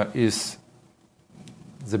partner, is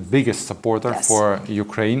the biggest supporter for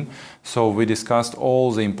Ukraine. So we discussed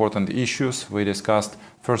all the important issues. We discussed,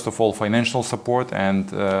 first of all, financial support, and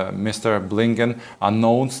Mr. Blinken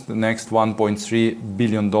announced the next $1.3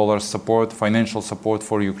 billion support, financial support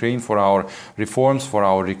for Ukraine, for our reforms, for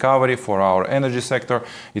our recovery, for our energy sector.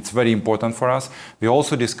 It's very important for us. We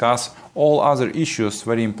also discussed all other issues,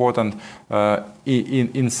 very important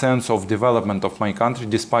in sense of development of my country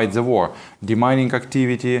despite the war. Demining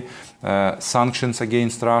activity, sanctions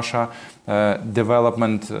against Russia,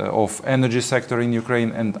 development of energy sector in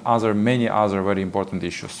Ukraine, and many other very important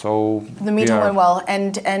issues. So the meeting went well,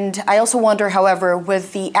 and I also wonder, however,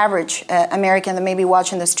 with the average American that may be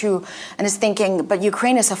watching this too, and is thinking, but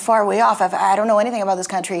Ukraine is a far way off. I don't know anything about this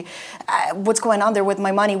country. What's going on there with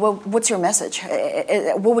my money? What's your message?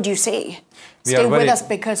 What would you say? Stay with us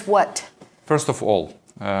because what? First of all,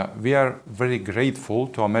 We are very grateful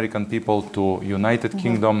to American people, to United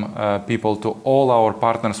Kingdom people, to all our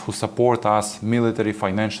partners who support us military,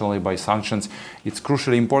 financially, by sanctions. It's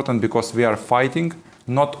crucially important because we are fighting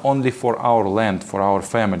not only for our land, for our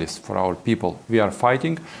families, for our people. We are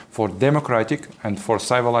fighting for democratic and for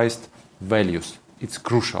civilized values. It's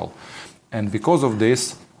crucial. And because of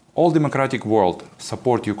this, all democratic world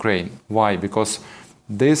support Ukraine. Why? Because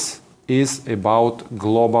this is about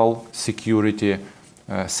global security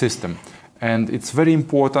system. And it's very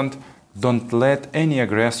important, don't let any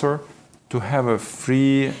aggressor to have a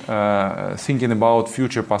free thinking about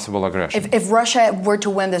future possible aggression. If Russia were to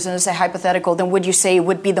win this, and it's a hypothetical, then would you say it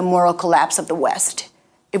would be the moral collapse of the West?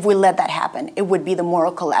 If we let that happen, it would be the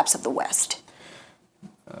moral collapse of the West.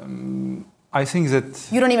 I think that...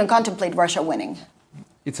 You don't even contemplate Russia winning.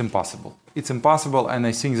 It's impossible. It's impossible, and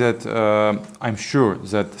I think that I'm sure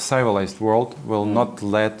that civilized world will not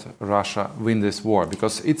let Russia win this war,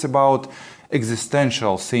 because it's about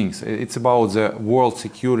existential things. It's about the world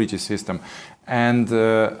security system. And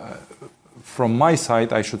from my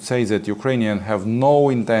side, I should say that Ukrainians have no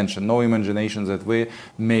intention, no imagination that we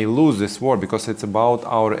may lose this war, because it's about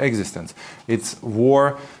our existence. It's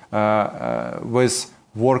war with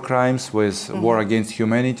war crimes, with war against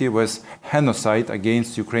humanity, with genocide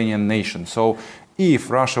against Ukrainian nation. So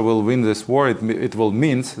if Russia will win this war, it will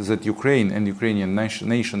mean that Ukraine and Ukrainian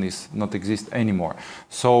nation is not exist anymore.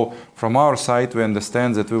 So from our side, we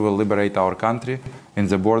understand that we will liberate our country in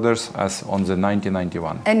the borders as on the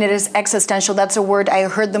 1991. And it is existential. That's a word I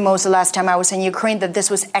heard the most the last time I was in Ukraine, that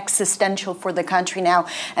this was existential for the country now.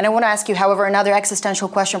 And I want to ask you, however, another existential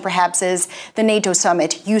question perhaps is the NATO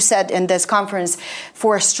summit. You said in this conference,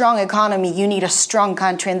 for a strong economy, you need a strong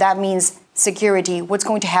country, and that means security. What's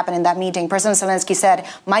going to happen in that meeting? President Zelensky said,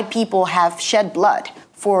 my people have shed blood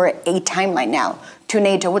for a timeline now to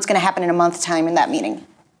NATO. What's going to happen in a month's time in that meeting?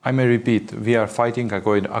 I may repeat, we are fighting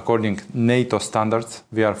according NATO standards.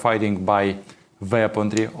 We are fighting by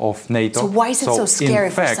weaponry of NATO. So why is it so scary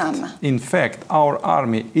for some? In fact, our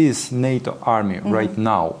army is NATO army right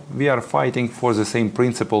now. We are fighting for the same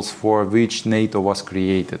principles for which NATO was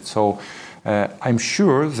created. So I'm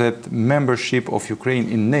sure that membership of Ukraine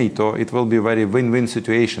in NATO, it will be a very win-win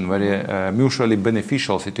situation, very mutually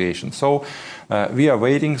beneficial situation. So we are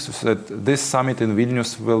waiting so that this summit in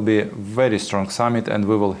Vilnius will be a very strong summit, and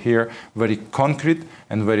we will hear very concrete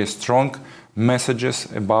and very strong messages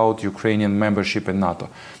about Ukrainian membership in NATO.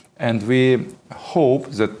 And we hope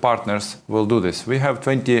that partners will do this. We have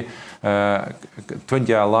 20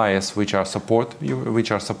 allies which are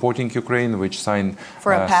supporting Ukraine, which sign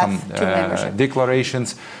some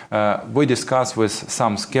declarations. We discuss with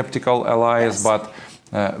some skeptical allies, but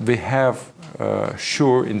we have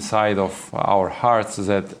sure inside of our hearts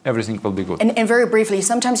that everything will be good. And very briefly,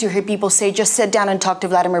 sometimes you hear people say, just sit down and talk to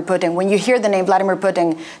Vladimir Putin. When you hear the name Vladimir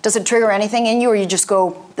Putin, does it trigger anything in you, or you just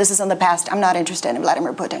go, this is in the past, I'm not interested in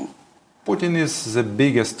Vladimir Putin? Putin is the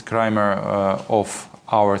biggest crimer of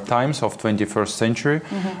our times, of 21st century.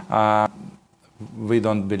 We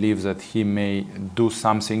don't believe that he may do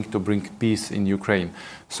something to bring peace in Ukraine.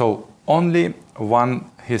 So only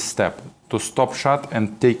his step to stop shot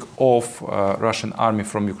and take off Russian army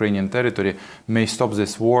from Ukrainian territory may stop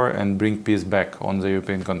this war and bring peace back on the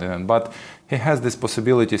European continent. But he has this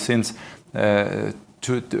possibility since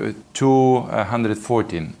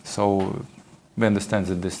 214. So we understand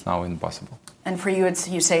that this is now impossible. And for you,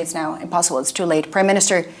 you say it's now impossible. It's too late. Prime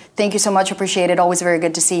Minister, thank you so much. Appreciate it. Always very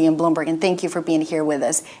good to see you in Bloomberg. And thank you for being here with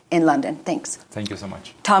us in London. Thanks. Thank you so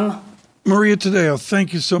much. Tom? Maria Tadeo,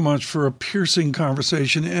 thank you so much for a piercing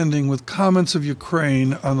conversation ending with comments of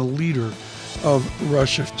Ukraine on the leader of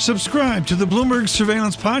Russia. Subscribe to the Bloomberg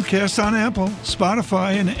Surveillance Podcast on Apple,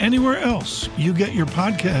 Spotify, and anywhere else you get your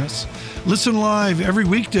podcasts. Listen live every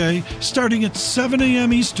weekday starting at 7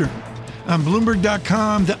 a.m. Eastern on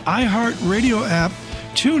Bloomberg.com, the iHeartRadio app,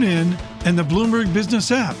 TuneIn, and the Bloomberg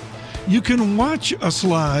Business app. You can watch us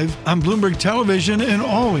live on Bloomberg Television and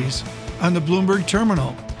always on the Bloomberg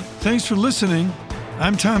Terminal. Thanks for listening.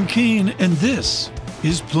 I'm Tom Keene, and this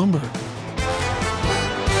is Bloomberg.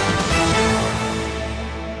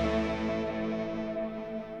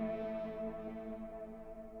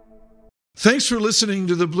 Thanks for listening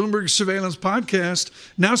to the Bloomberg Surveillance Podcast.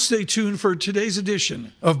 Now stay tuned for today's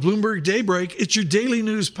edition of Bloomberg Daybreak. It's your daily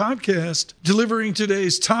news podcast, delivering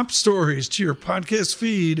today's top stories to your podcast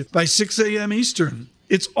feed by 6 a.m. Eastern.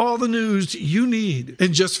 It's all the news you need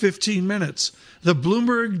in just 15 minutes. The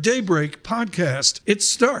Bloomberg Daybreak Podcast. It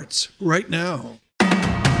starts right now.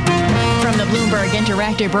 From the Bloomberg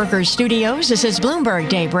Interactive Brokers Studios, this is Bloomberg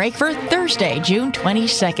Daybreak for Thursday, June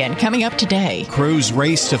 22nd. Coming up today, crews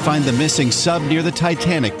race to find the missing sub near the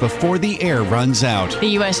Titanic before the air runs out. The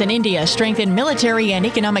U.S. and India strengthen military and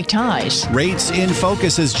economic ties. Rates in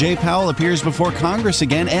focus as Jay Powell appears before Congress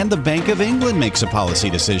again, and the Bank of England makes a policy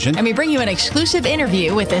decision. And we bring you an exclusive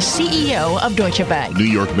interview with the CEO of Deutsche Bank. New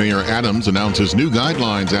York Mayor Adams announces new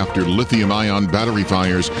guidelines after lithium-ion battery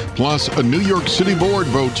fires. Plus, a New York City board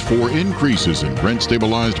votes for increases in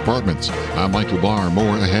rent-stabilized apartments. I'm Michael Barr.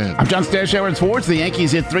 More ahead. I'm John Stashower in sports. The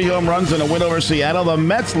Yankees hit 3 home runs in a win over Seattle. The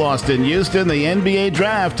Mets lost in Houston. The NBA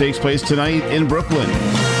draft takes place tonight in Brooklyn.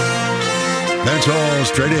 That's all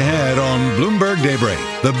straight ahead on Bloomberg Daybreak.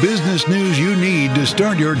 The business news you need to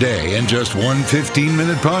start your day in just one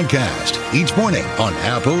 15-minute podcast. Each morning on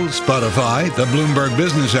Apple, Spotify, the Bloomberg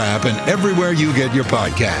Business app, and everywhere you get your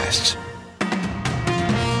podcasts.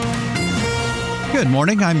 Good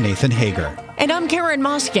morning, I'm Nathan Hager. And I'm Karen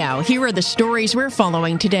Moscow. Here are the stories we're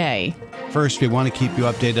following today. First, we want to keep you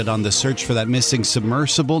updated on the search for that missing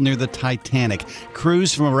submersible near the Titanic.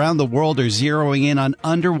 Crews from around the world are zeroing in on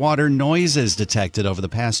underwater noises detected over the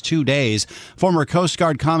past 2 days. Former Coast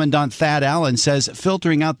Guard Commandant Thad Allen says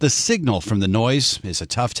filtering out the signal from the noise is a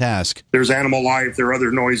tough task. There's animal life. There are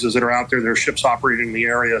other noises that are out there. There are ships operating in the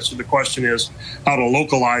area. So the question is how to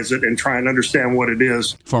localize it and try and understand what it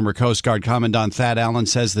is. Former Coast Guard Commandant Thad Allen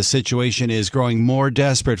says the situation is growing more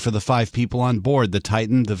desperate for the 5 people on board the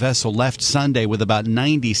Titan. The vessel left Sunday with about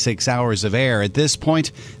 96 hours of air. At this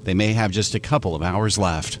point, they may have just a couple of hours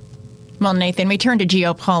left. Well, Nathan, we turn to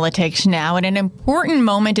geopolitics now. At an important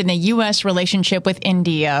moment in the U.S. relationship with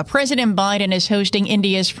India, President Biden is hosting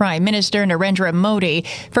India's Prime Minister Narendra Modi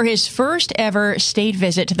for his first ever state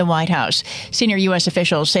visit to the White House. Senior U.S.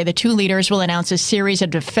 officials say the two leaders will announce a series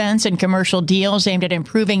of defense and commercial deals aimed at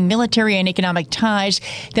improving military and economic ties.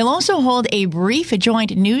 They'll also hold a brief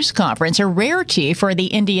joint news conference, a rarity for the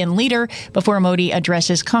Indian leader, before Modi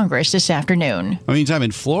addresses Congress this afternoon. Meantime,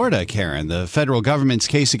 in Florida, Karen, the federal government's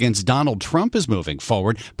case against Donald Trump is moving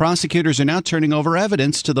forward. Prosecutors are now turning over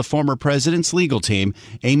evidence to the former president's legal team.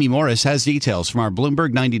 Amy Morris has details from our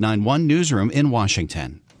Bloomberg 99.1 newsroom in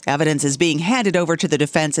Washington. Evidence is being handed over to the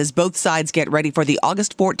defense as both sides get ready for the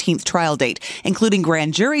August 14th trial date, including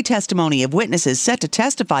grand jury testimony of witnesses set to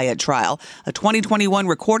testify at trial, a 2021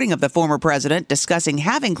 recording of the former president discussing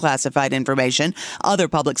having classified information, other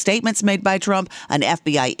public statements made by Trump, an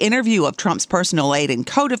FBI interview of Trump's personal aide and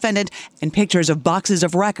co-defendant, and pictures of boxes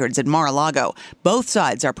of records at Mar-a-Lago. Both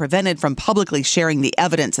sides are prevented from publicly sharing the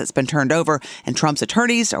evidence that's been turned over, and Trump's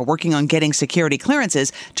attorneys are working on getting security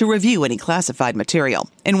clearances to review any classified material.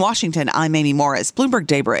 In Washington, I'm Amy Morris, Bloomberg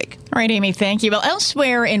Daybreak. All right, Amy, thank you. Well,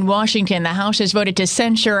 elsewhere in Washington, the House has voted to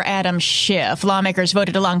censure Adam Schiff. Lawmakers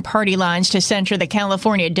voted along party lines to censure the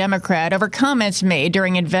California Democrat over comments made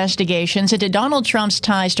during investigations into Donald Trump's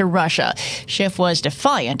ties to Russia. Schiff was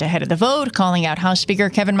defiant ahead of the vote, calling out House Speaker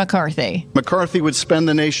Kevin McCarthy. McCarthy would spend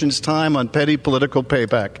the nation's time on petty political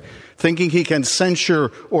payback, thinking he can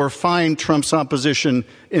censure or fine Trump's opposition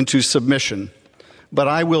into submission. But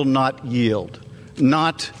I will not yield.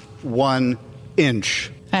 Not 1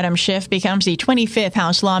 inch. Adam Schiff becomes the 25th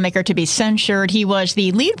House lawmaker to be censured. He was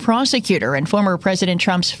the lead prosecutor in former President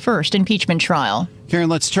Trump's first impeachment trial. Karen,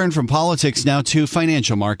 let's turn from politics now to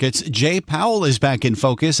financial markets. Jay Powell is back in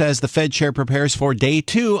focus as the Fed chair prepares for day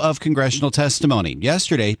 2 of congressional testimony.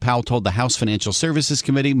 Yesterday, Powell told the House Financial Services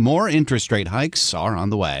Committee more interest rate hikes are on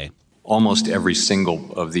the way. Almost every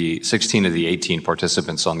single of the 16 of the 18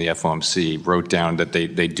 participants on the FOMC wrote down that they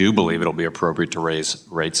do believe it'll be appropriate to raise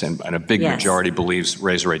rates, and a big majority believes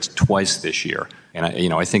raise rates twice this year. And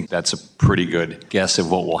I think that's a pretty good guess of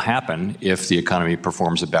what will happen if the economy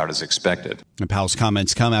performs about as expected. And Powell's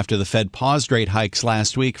comments come after the Fed paused rate hikes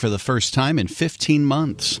last week for the first time in 15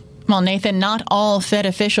 months. Well, Nathan, not all Fed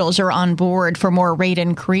officials are on board for more rate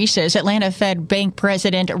increases. Atlanta Fed Bank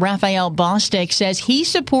President Raphael Bostic says he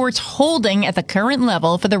supports holding at the current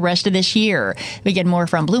level for the rest of this year. We get more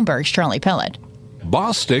from Bloomberg's Charlie Pellet.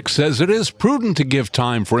 Bostic says it is prudent to give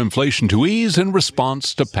time for inflation to ease in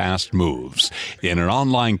response to past moves. In an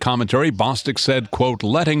online commentary, Bostic said, quote,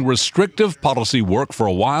 letting restrictive policy work for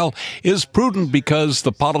a while is prudent because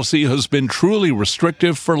the policy has been truly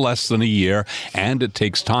restrictive for less than a year, and it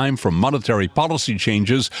takes time for monetary policy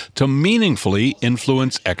changes to meaningfully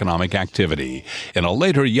influence economic activity. In a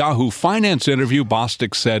later Yahoo Finance interview,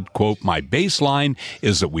 Bostic said, quote, my baseline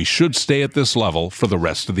is that we should stay at this level for the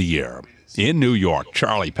rest of the year. In New York,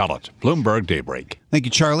 Charlie Pellet, Bloomberg Daybreak. Thank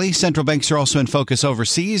you, Charlie. Central banks are also in focus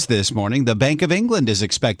overseas this morning. The Bank of England is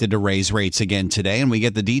expected to raise rates again today, and we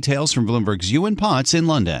get the details from Bloomberg's Ewan Potts in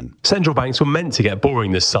London. Central banks were meant to get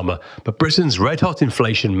boring this summer, but Britain's red-hot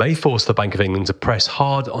inflation may force the Bank of England to press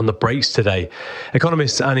hard on the brakes today.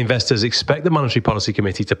 Economists and investors expect the Monetary Policy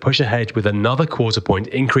Committee to push ahead with another quarter-point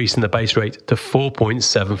increase in the base rate to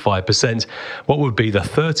 4.75%, what would be the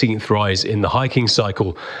 13th rise in the hiking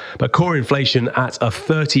cycle. But core inflation at a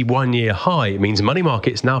 31-year high means money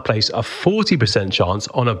markets now place a 40% chance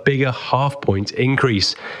on a bigger half-point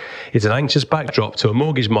increase. It's an anxious backdrop to a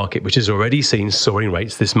mortgage market which has already seen soaring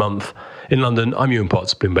rates this month. In London, I'm Ewan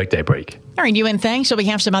Potts, Bloomberg Daybreak. All right, Ewan, thanks. So we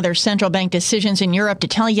have some other central bank decisions in Europe to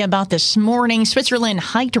tell you about this morning. Switzerland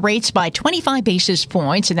hiked rates by 25 basis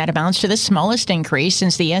points, and that amounts to the smallest increase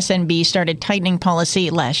since the SNB started tightening policy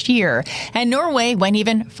last year. And Norway went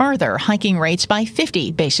even further, hiking rates by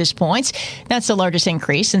 50 basis points. That's the largest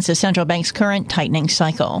increase since the central bank's current tightening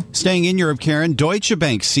cycle. Staying in Europe, Karen, Deutsche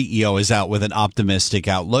Bank's CEO is out with an optimistic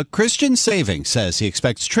outlook. Christian Saving says he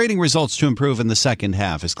expects trading results to improve in the second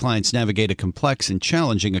half as clients navigate a complex and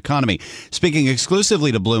challenging economy. Speaking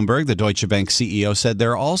exclusively to Bloomberg, the Deutsche Bank CEO said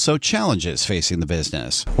there are also challenges facing the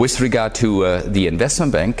business. With regard to the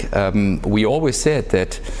investment bank, we always said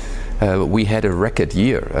that we had a record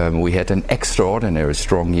year. We had an extraordinary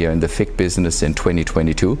strong year in the FIC business in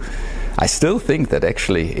 2022. I still think that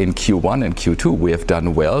actually in Q1 and Q2 we have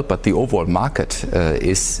done well, but the overall market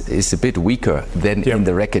is a bit weaker than in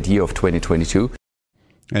the record year of 2022.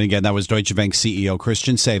 And again, that was Deutsche Bank CEO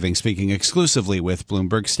Christian Saving speaking exclusively with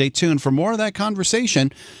Bloomberg. Stay tuned for more of that conversation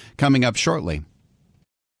coming up shortly.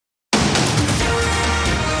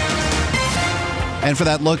 And for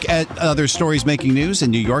that look at other stories making news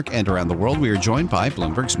in New York and around the world, we are joined by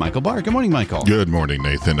Bloomberg's Michael Barr. Good morning, Michael. Good morning,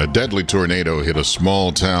 Nathan. A deadly tornado hit a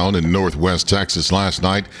small town in northwest Texas last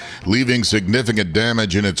night, leaving significant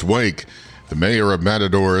damage in its wake. The mayor of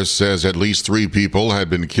Matadoros says at least 3 people had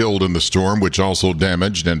been killed in the storm, which also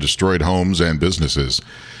damaged and destroyed homes and businesses.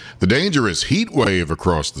 The dangerous heat wave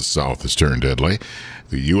across the South has turned deadly.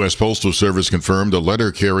 The U.S. Postal Service confirmed a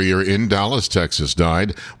letter carrier in Dallas, Texas,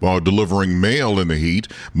 died while delivering mail in the heat.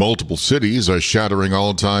 Multiple cities are shattering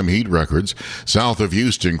all-time heat records. South of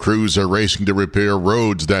Houston, crews are racing to repair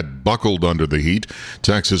roads that buckled under the heat.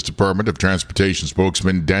 Texas Department of Transportation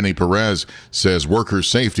spokesman Danny Perez says worker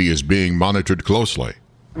safety is being monitored closely.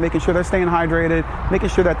 Making sure they're staying hydrated, making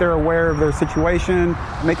sure that they're aware of their situation,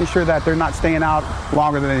 making sure that they're not staying out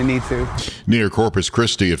longer than they need to. Near Corpus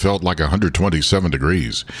Christi, it felt like 127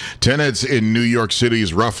 degrees. Tenants in New York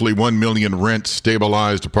City's roughly 1 million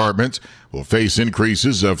rent-stabilized apartments will face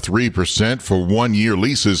increases of 3% for one-year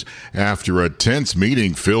leases after a tense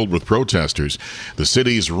meeting filled with protesters. The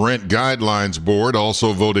city's Rent Guidelines Board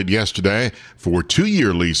also voted yesterday for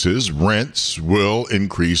 2-year leases. Rents will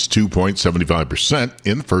increase 2.75%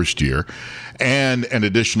 in the first year and an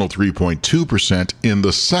additional 3.2% in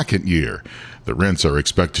the second year. The rents are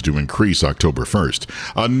expected to increase October 1st.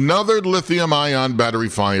 Another lithium-ion battery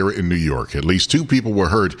fire in New York. At least 2 people were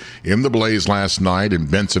hurt in the blaze last night in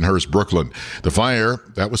Bensonhurst, Brooklyn. The fire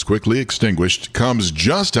that was quickly extinguished comes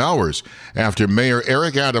just hours after Mayor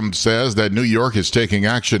Eric Adams says that New York is taking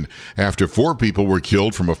action after 4 people were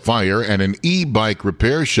killed from a fire at an e-bike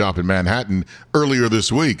repair shop in Manhattan earlier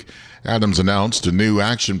this week. Adams announced a new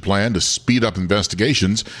action plan to speed up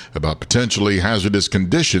investigations about potentially hazardous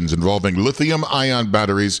conditions involving lithium-ion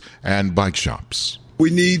batteries and bike shops. We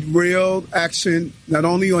need real action, not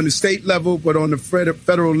only on the state level, but on the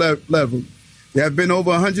federal level. There have been over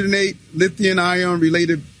 108 lithium-ion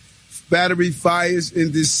related battery fires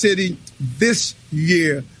in this city this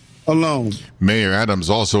year alone. Mayor Adams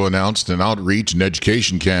also announced an outreach and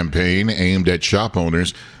education campaign aimed at shop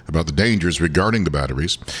owners about the dangers regarding the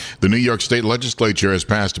batteries. The New York State Legislature has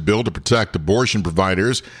passed a bill to protect abortion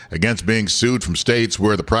providers against being sued from states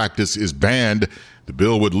where the practice is banned. The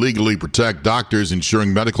bill would legally protect doctors,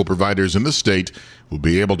 ensuring medical providers in the state will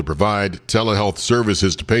be able to provide telehealth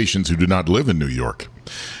services to patients who do not live in New York.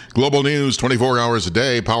 Global news 24 hours a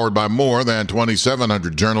day, powered by more than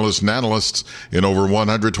 2,700 journalists and analysts in over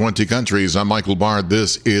 120 countries. I'm Michael Barr.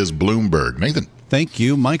 This is Bloomberg. Nathan. Thank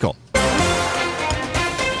you, Michael.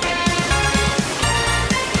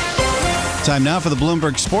 Time now for the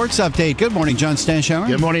Bloomberg Sports Update. Good morning, John Stanshauer.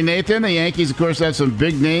 Good morning, Nathan. The Yankees, of course, had some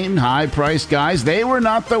big-name, high-priced guys. They were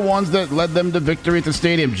not the ones that led them to victory at the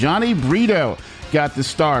stadium. Johnny Brito got the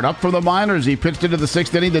start. Up from the minors, he pitched into the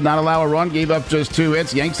 6th inning, did not allow a run, gave up just 2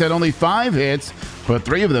 hits. Yanks had only 5 hits, but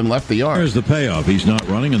 3 of them left the yard. There's the payoff. He's not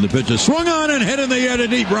running, and the pitch is swung on and hit in the air to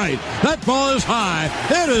deep right. That ball is high.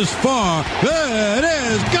 It is far. It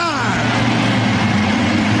is gone.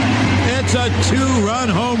 It's It's a 2-run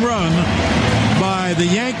home run by the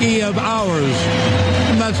Yankee of ours,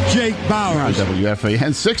 and that's Jake Bauers.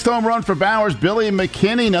 WFAN. Sixth home run for Bauers. Billy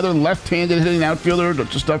McKinney, another left-handed hitting outfielder,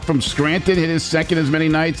 just up from Scranton, hit his second as many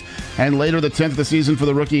nights, and later the 10th of the season for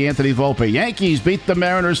the rookie Anthony Volpe. Yankees beat the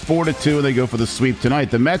Mariners 4-2, and they go for the sweep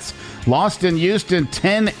tonight. The Mets lost in Houston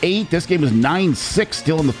 10-8. This game was 9-6,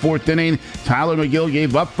 still in the fourth inning. Tyler McGill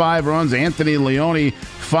gave up 5 runs. Anthony Leone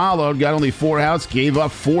followed, got only 4 outs, gave up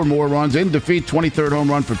 4 more runs in defeat. 23rd home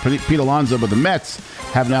run for Pete Alonso, but the Mets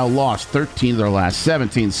have now lost 13 of their last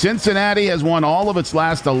 17. Cincinnati has won all of its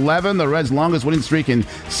last 11, the Reds' longest winning streak in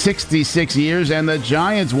 66 years, and the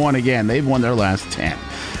Giants won again. They've won their last 10.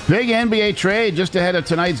 Big NBA trade just ahead of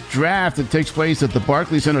tonight's draft that takes place at the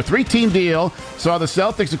Barclays Center. 3-team deal saw the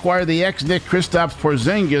Celtics acquire the ex-Knick Kristaps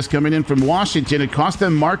Porzingis coming in from Washington. It cost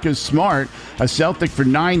them Marcus Smart, a Celtic for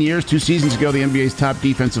 9 years. 2 seasons ago, the NBA's top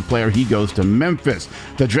defensive player. He goes to Memphis.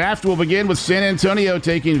 The draft will begin with San Antonio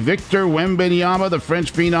taking Victor Wembanyama, the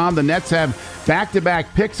French phenom. The Nets have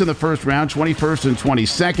back-to-back picks in the first round, 21st and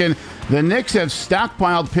 22nd. The Knicks have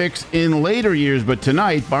stockpiled picks in later years, but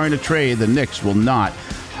tonight, barring a trade, the Knicks will not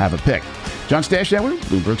have a pick. John Stashauer,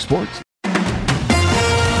 Bloomberg Sports.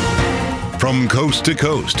 From coast to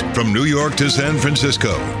coast, from New York to San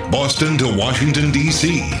Francisco, Boston to Washington,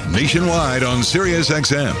 D.C., nationwide on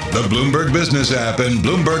SiriusXM, the Bloomberg Business app, and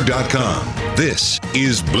Bloomberg.com. This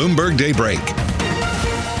is Bloomberg Daybreak.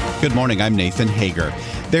 Good morning, I'm Nathan Hager.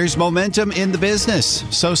 There's momentum in the business,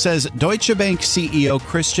 so says Deutsche Bank CEO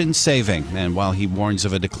Christian Sewing. And while he warns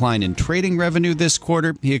of a decline in trading revenue this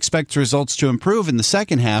quarter, he expects results to improve in the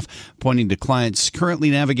second half, pointing to clients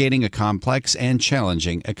currently navigating a complex and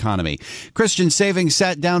challenging economy. Christian Sewing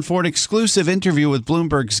sat down for an exclusive interview with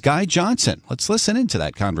Bloomberg's Guy Johnson. Let's listen into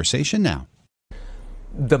that conversation now.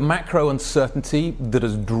 The macro uncertainty that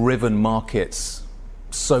has driven markets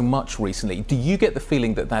so much recently, do you get the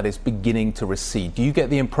feeling that that is beginning to recede? Do you get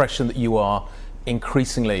the impression that you are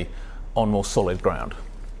increasingly on more solid ground?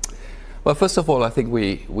 Well, first of all, I think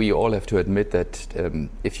we all have to admit that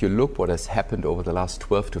if you look what has happened over the last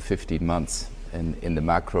 12 to 15 months in the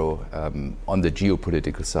macro, on the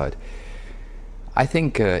geopolitical side, I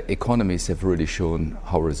think economies have really shown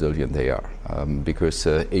how resilient they are. Because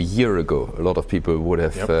a year ago, a lot of people would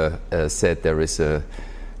have said there is a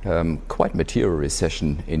quite material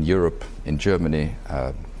recession in Europe, in Germany,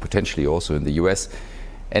 potentially also in the US.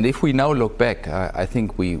 And if we now look back, I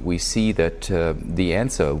think we see that the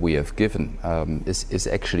answer we have given is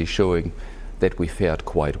actually showing that we fared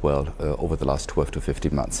quite well over the last 12 to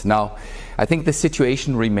 15 months. Now, I think the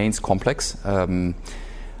situation remains complex. I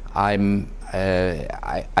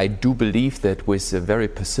do believe that with a very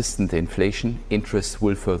persistent inflation, interest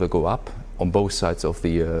will further go up on both sides of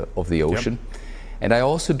the ocean. Yep. And I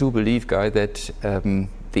also do believe, Guy, that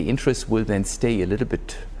the interest will then stay a little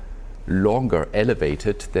bit longer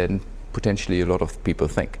elevated than potentially a lot of people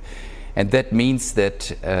think. And that means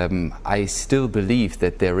that I still believe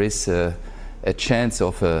that there is a chance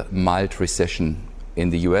of a mild recession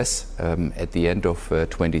in the US at the end of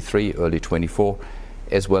 23, early 24,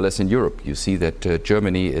 as well as in Europe. You see that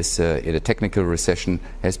Germany is in a technical recession,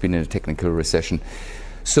 has been in a technical recession.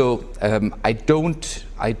 So I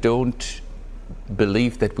don't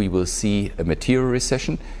believe that we will see a material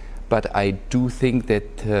recession, but I do think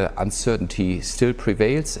that uncertainty still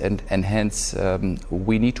prevails, and hence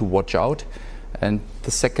we need to watch out. And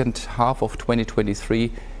the second half of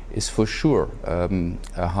 2023 is for sure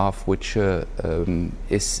a half which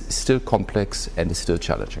is still complex and is still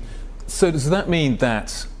challenging. So does that mean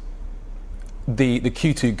that the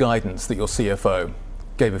Q2 guidance that your CFO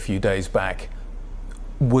gave a few days back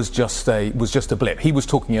was just a blip? He was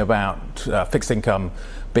talking about fixed income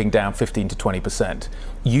being down 15 to 20%.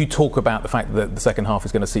 You talk about the fact that the second half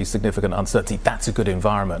is going to see significant uncertainty. That's a good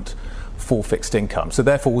environment for fixed income. So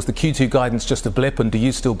therefore, was the Q2 guidance just a blip, and do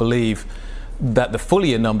you still believe that the full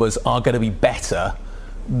year numbers are going to be better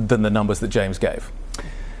than the numbers that James gave?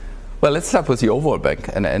 Well, let's start with the overall bank,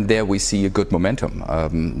 and there we see a good momentum.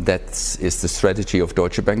 That is the strategy of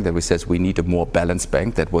Deutsche Bank, that we says we need a more balanced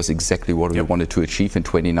bank. That was exactly what we wanted to achieve in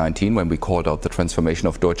 2019 when we called out the transformation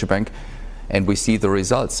of Deutsche Bank. And we see the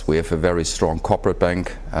results. We have a very strong corporate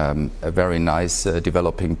bank, a very nice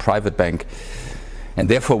developing private bank. And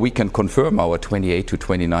therefore we can confirm our 28 to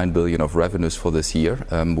 29 billion of revenues for this year.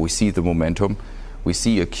 We see the momentum. We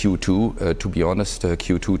see a Q2, to be honest,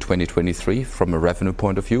 Q2 2023 from a revenue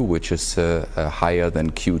point of view, which is higher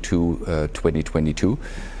than Q2 2022.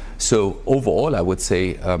 So overall, I would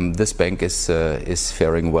say this bank is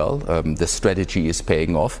faring well. The strategy is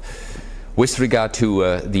paying off. With regard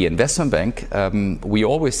to the investment bank, we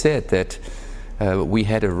always said that we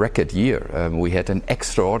had a record year. We had an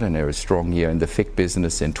extraordinary strong year in the FIC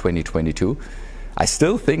business in 2022. I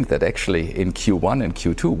still think that actually in Q1 and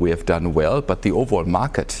Q2 we have done well, but the overall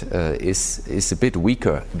market is a bit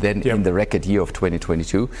weaker than in the record year of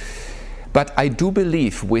 2022. But I do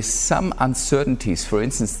believe with some uncertainties, for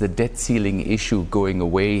instance, the debt ceiling issue going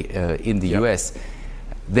away in the US,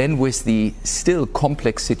 then with the still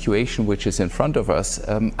complex situation which is in front of us,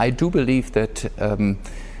 I do believe that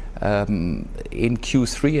in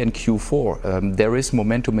Q3 and Q4 there is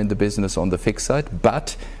momentum in the business on the fixed side.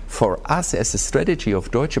 But for us as a strategy of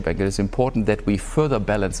Deutsche Bank, it is important that we further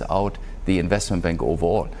balance out the investment bank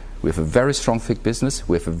overall. We have a very strong FIC business,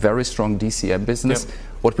 we have a very strong DCM business.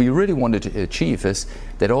 What we really wanted to achieve is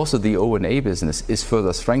that also the O&A business is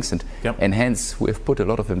further strengthened, and hence we've put a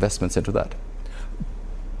lot of investments into that.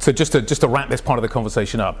 So just to wrap this part of the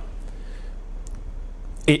conversation up,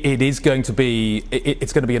 it's going to be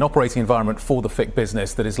an operating environment for the FIC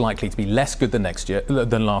business that is likely to be less good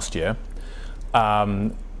than last year.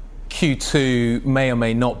 Q2 may or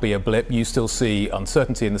may not be a blip. You still see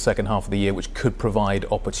uncertainty in the second half of the year, which could provide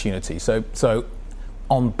opportunity. So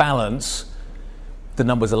on balance, the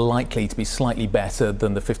numbers are likely to be slightly better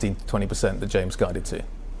than the 15 to 20% that James guided to.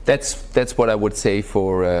 That's what I would say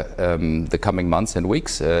for the coming months and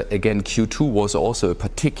weeks. Again, Q2 was also a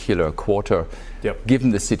particular quarter,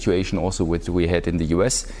 given the situation also which we had in the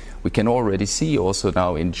US. We can already see also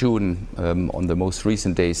now in June, on the most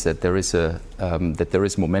recent days, that there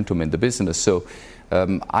is momentum in the business. So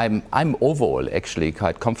I'm overall actually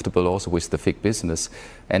quite comfortable also with the FIC business.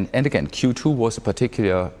 And again, Q2 was a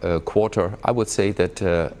particular quarter. I would say that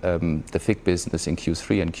the FIC business in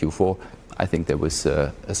Q3 and Q4, I think there was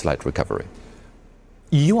a slight recovery.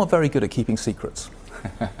 You are very good at keeping secrets.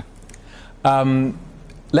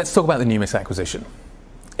 Let's talk about the Numis acquisition.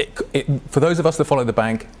 For those of us that follow the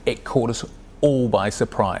bank, it caught us all by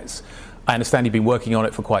surprise. I understand you've been working on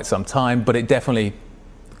it for quite some time, but it definitely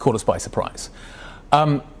caught us by surprise.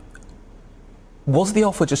 Was the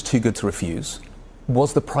offer just too good to refuse?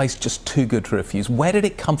 Was the price just too good to refuse? Where did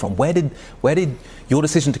it come from? Where did your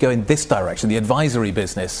decision to go in this direction, the advisory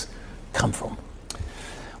business, come from?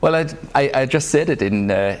 Well, I just said it in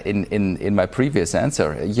my previous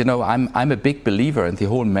answer. You know, I'm a big believer, and the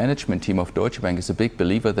whole management team of Deutsche Bank is a big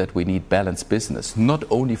believer that we need balanced business, not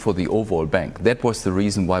only for the overall bank. That was the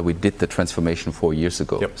reason why we did the transformation 4 years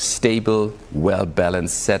ago. Stable,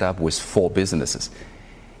 well-balanced setup with 4 businesses.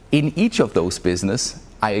 In each of those businesses,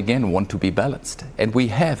 I again want to be balanced. And we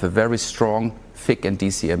have a very strong FIC and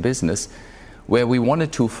DCM business. Where we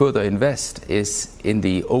wanted to further invest is in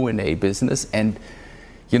the O&A business. And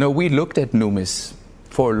you know, we looked at Numis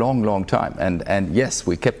for a long time, and yes,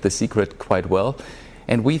 we kept the secret quite well,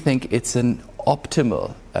 and we think it's an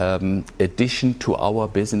optimal addition to our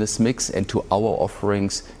business mix and to our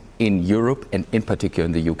offerings in Europe and in particular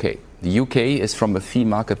in the UK. The UK is, from a fee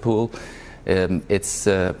market pool, it's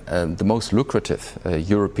the most lucrative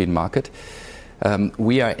European market.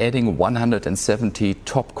 We are adding 170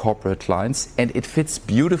 top corporate clients, and it fits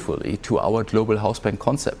beautifully to our global house bank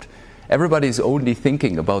concept. Everybody's only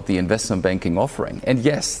thinking about the investment banking offering. And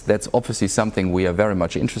yes, that's obviously something we are very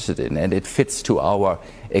much interested in, and it fits to our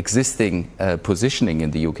existing positioning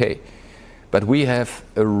in the UK. But we have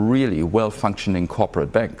a really well-functioning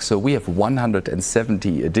corporate bank. So we have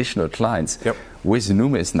 170 additional clients with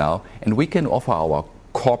Numis now, and we can offer our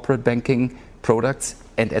corporate banking products,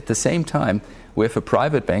 and at the same time, we have a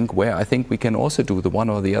private bank where I think we can also do the one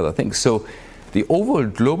or the other thing. So the overall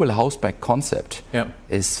global house bank concept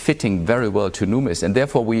is fitting very well to Numis, and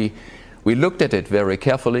therefore we looked at it very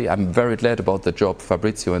carefully. I'm very glad about the job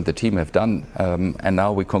Fabrizio and the team have done, and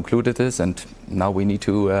now we concluded this, and now we need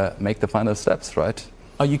to make the final steps, right?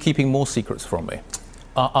 Are you keeping more secrets from me?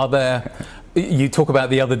 Are there? You talk about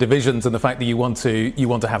the other divisions and the fact that you want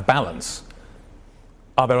to have balance.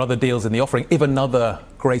 Are there other deals in the offering? If another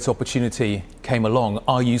great opportunity came along,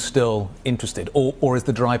 are you still interested, or is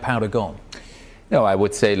the dry powder gone? No, I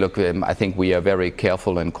would say, look, I think we are very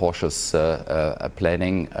careful and cautious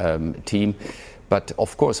planning team. But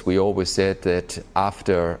of course, we always said that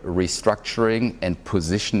after restructuring and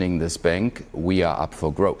positioning this bank, we are up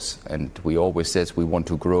for growth. And we always said we want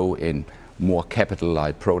to grow in more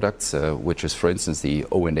capital-light products, which is, for instance, the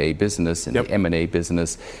O&A business, and the M&A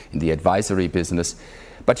business, in the advisory business.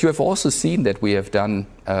 But you have also seen that we have done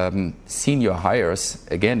senior hires,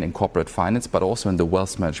 again, in corporate finance, but also in the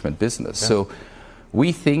wealth management business. So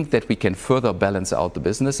we think that we can further balance out the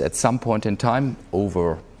business at some point in time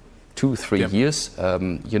over 2-3 years.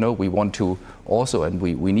 You know, we want to also, and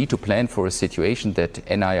we need to plan for a situation that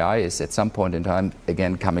NII is at some point in time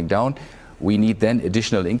again coming down. We need then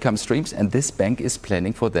additional income streams, and this bank is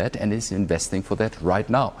planning for that and is investing for that right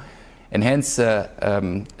now. And hence,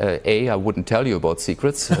 I wouldn't tell you about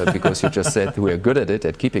secrets because you just said we are good at it,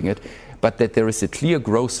 at keeping it, but that there is a clear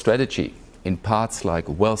growth strategy in parts like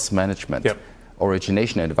wealth management,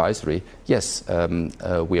 origination and advisory. Yes,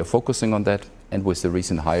 we are focusing on that, and with the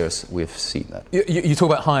recent hires, we've seen that. You talk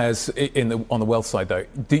about hires on the wealth side, though.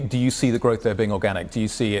 Do you see the growth there being organic? Do you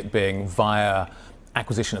see it being via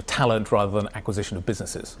acquisition of talent rather than acquisition of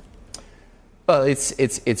businesses? Well,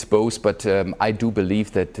 it's both, but I do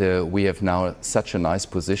believe that we have now such a nice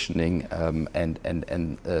positioning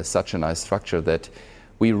and such a nice structure that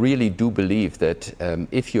we really do believe that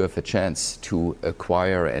if you have a chance to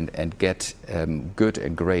acquire and get good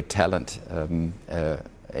and great talent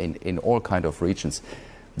in all kind of regions,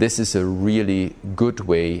 this is a really good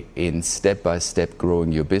way in step-by-step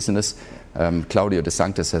growing your business. Claudio de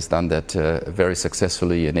Sanctis has done that very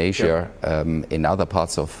successfully in Asia, in other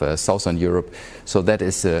parts of Southern Europe. So that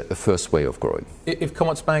is a first way of growing. If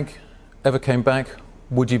Commerzbank ever came back,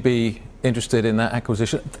 would you be interested in that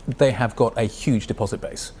acquisition? They have got a huge deposit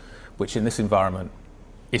base, which in this environment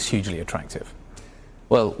is hugely attractive.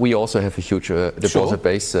 Well, we also have a huge deposit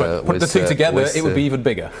base. Put the two together, it would be even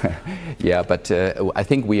bigger. Yeah, but I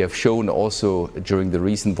think we have shown also during the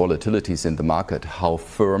recent volatilities in the market how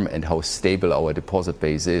firm and how stable our deposit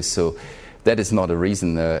base is. So that is not a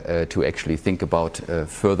reason to actually think about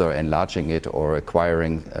further enlarging it or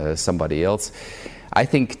acquiring somebody else. I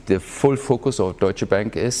think the full focus of Deutsche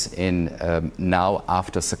Bank is in now,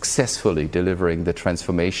 after successfully delivering the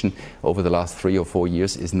transformation over the last 3 or 4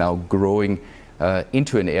 years, is now growing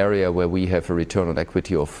into an area where we have a return on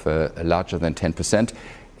equity of larger than 10%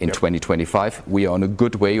 in 2025. We are on a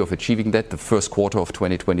good way of achieving that. The first quarter of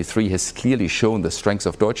 2023 has clearly shown the strengths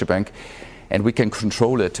of Deutsche Bank, and we can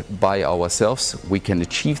control it by ourselves. We can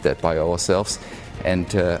achieve that by ourselves, and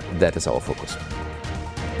that is our focus.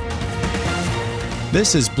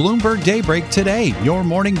 This is Bloomberg Daybreak Today, your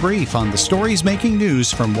morning brief on the stories making news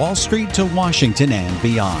from Wall Street to Washington and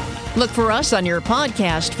beyond. Look for us on your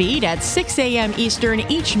podcast feed at 6 a.m. Eastern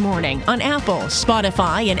each morning on Apple,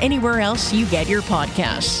 Spotify, and anywhere else you get your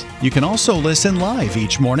podcasts. You can also listen live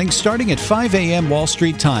each morning starting at 5 a.m. Wall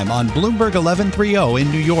Street time on Bloomberg 1130 in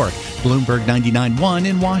New York, Bloomberg 99.1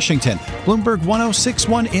 in Washington, Bloomberg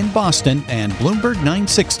 106.1 in Boston, and Bloomberg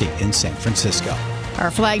 960 in San Francisco. Our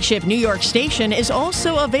flagship New York station is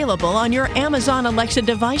also available on your Amazon Alexa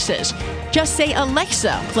devices. Just say,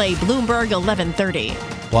 Alexa, play Bloomberg 1130.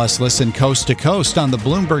 Plus, listen coast to coast on the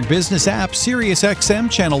Bloomberg Business app, Sirius XM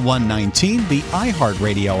Channel 119, the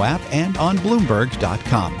iHeartRadio app, and on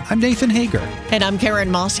Bloomberg.com. I'm Nathan Hager. And I'm Karen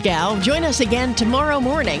Moscow. Join us again tomorrow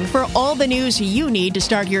morning for all the news you need to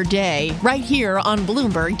start your day, right here on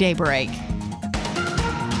Bloomberg Daybreak.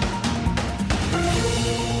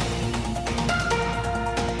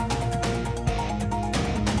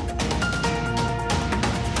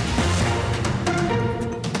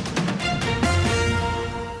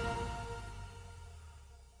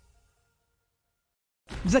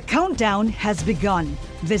 The countdown has begun.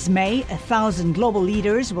 This May, 1,000 global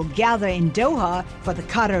leaders will gather in Doha for the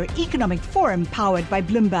Qatar Economic Forum powered by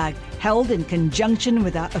Bloomberg, held in conjunction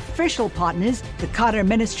with our official partners, the Qatar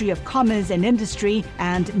Ministry of Commerce and Industry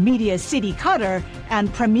and Media City Qatar,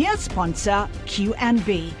 and premier sponsor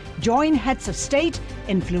QNB. Join heads of state,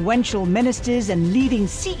 influential ministers, and leading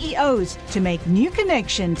CEOs to make new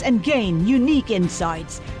connections and gain unique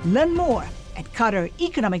insights. Learn more at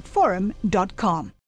QatarEconomicForum.com.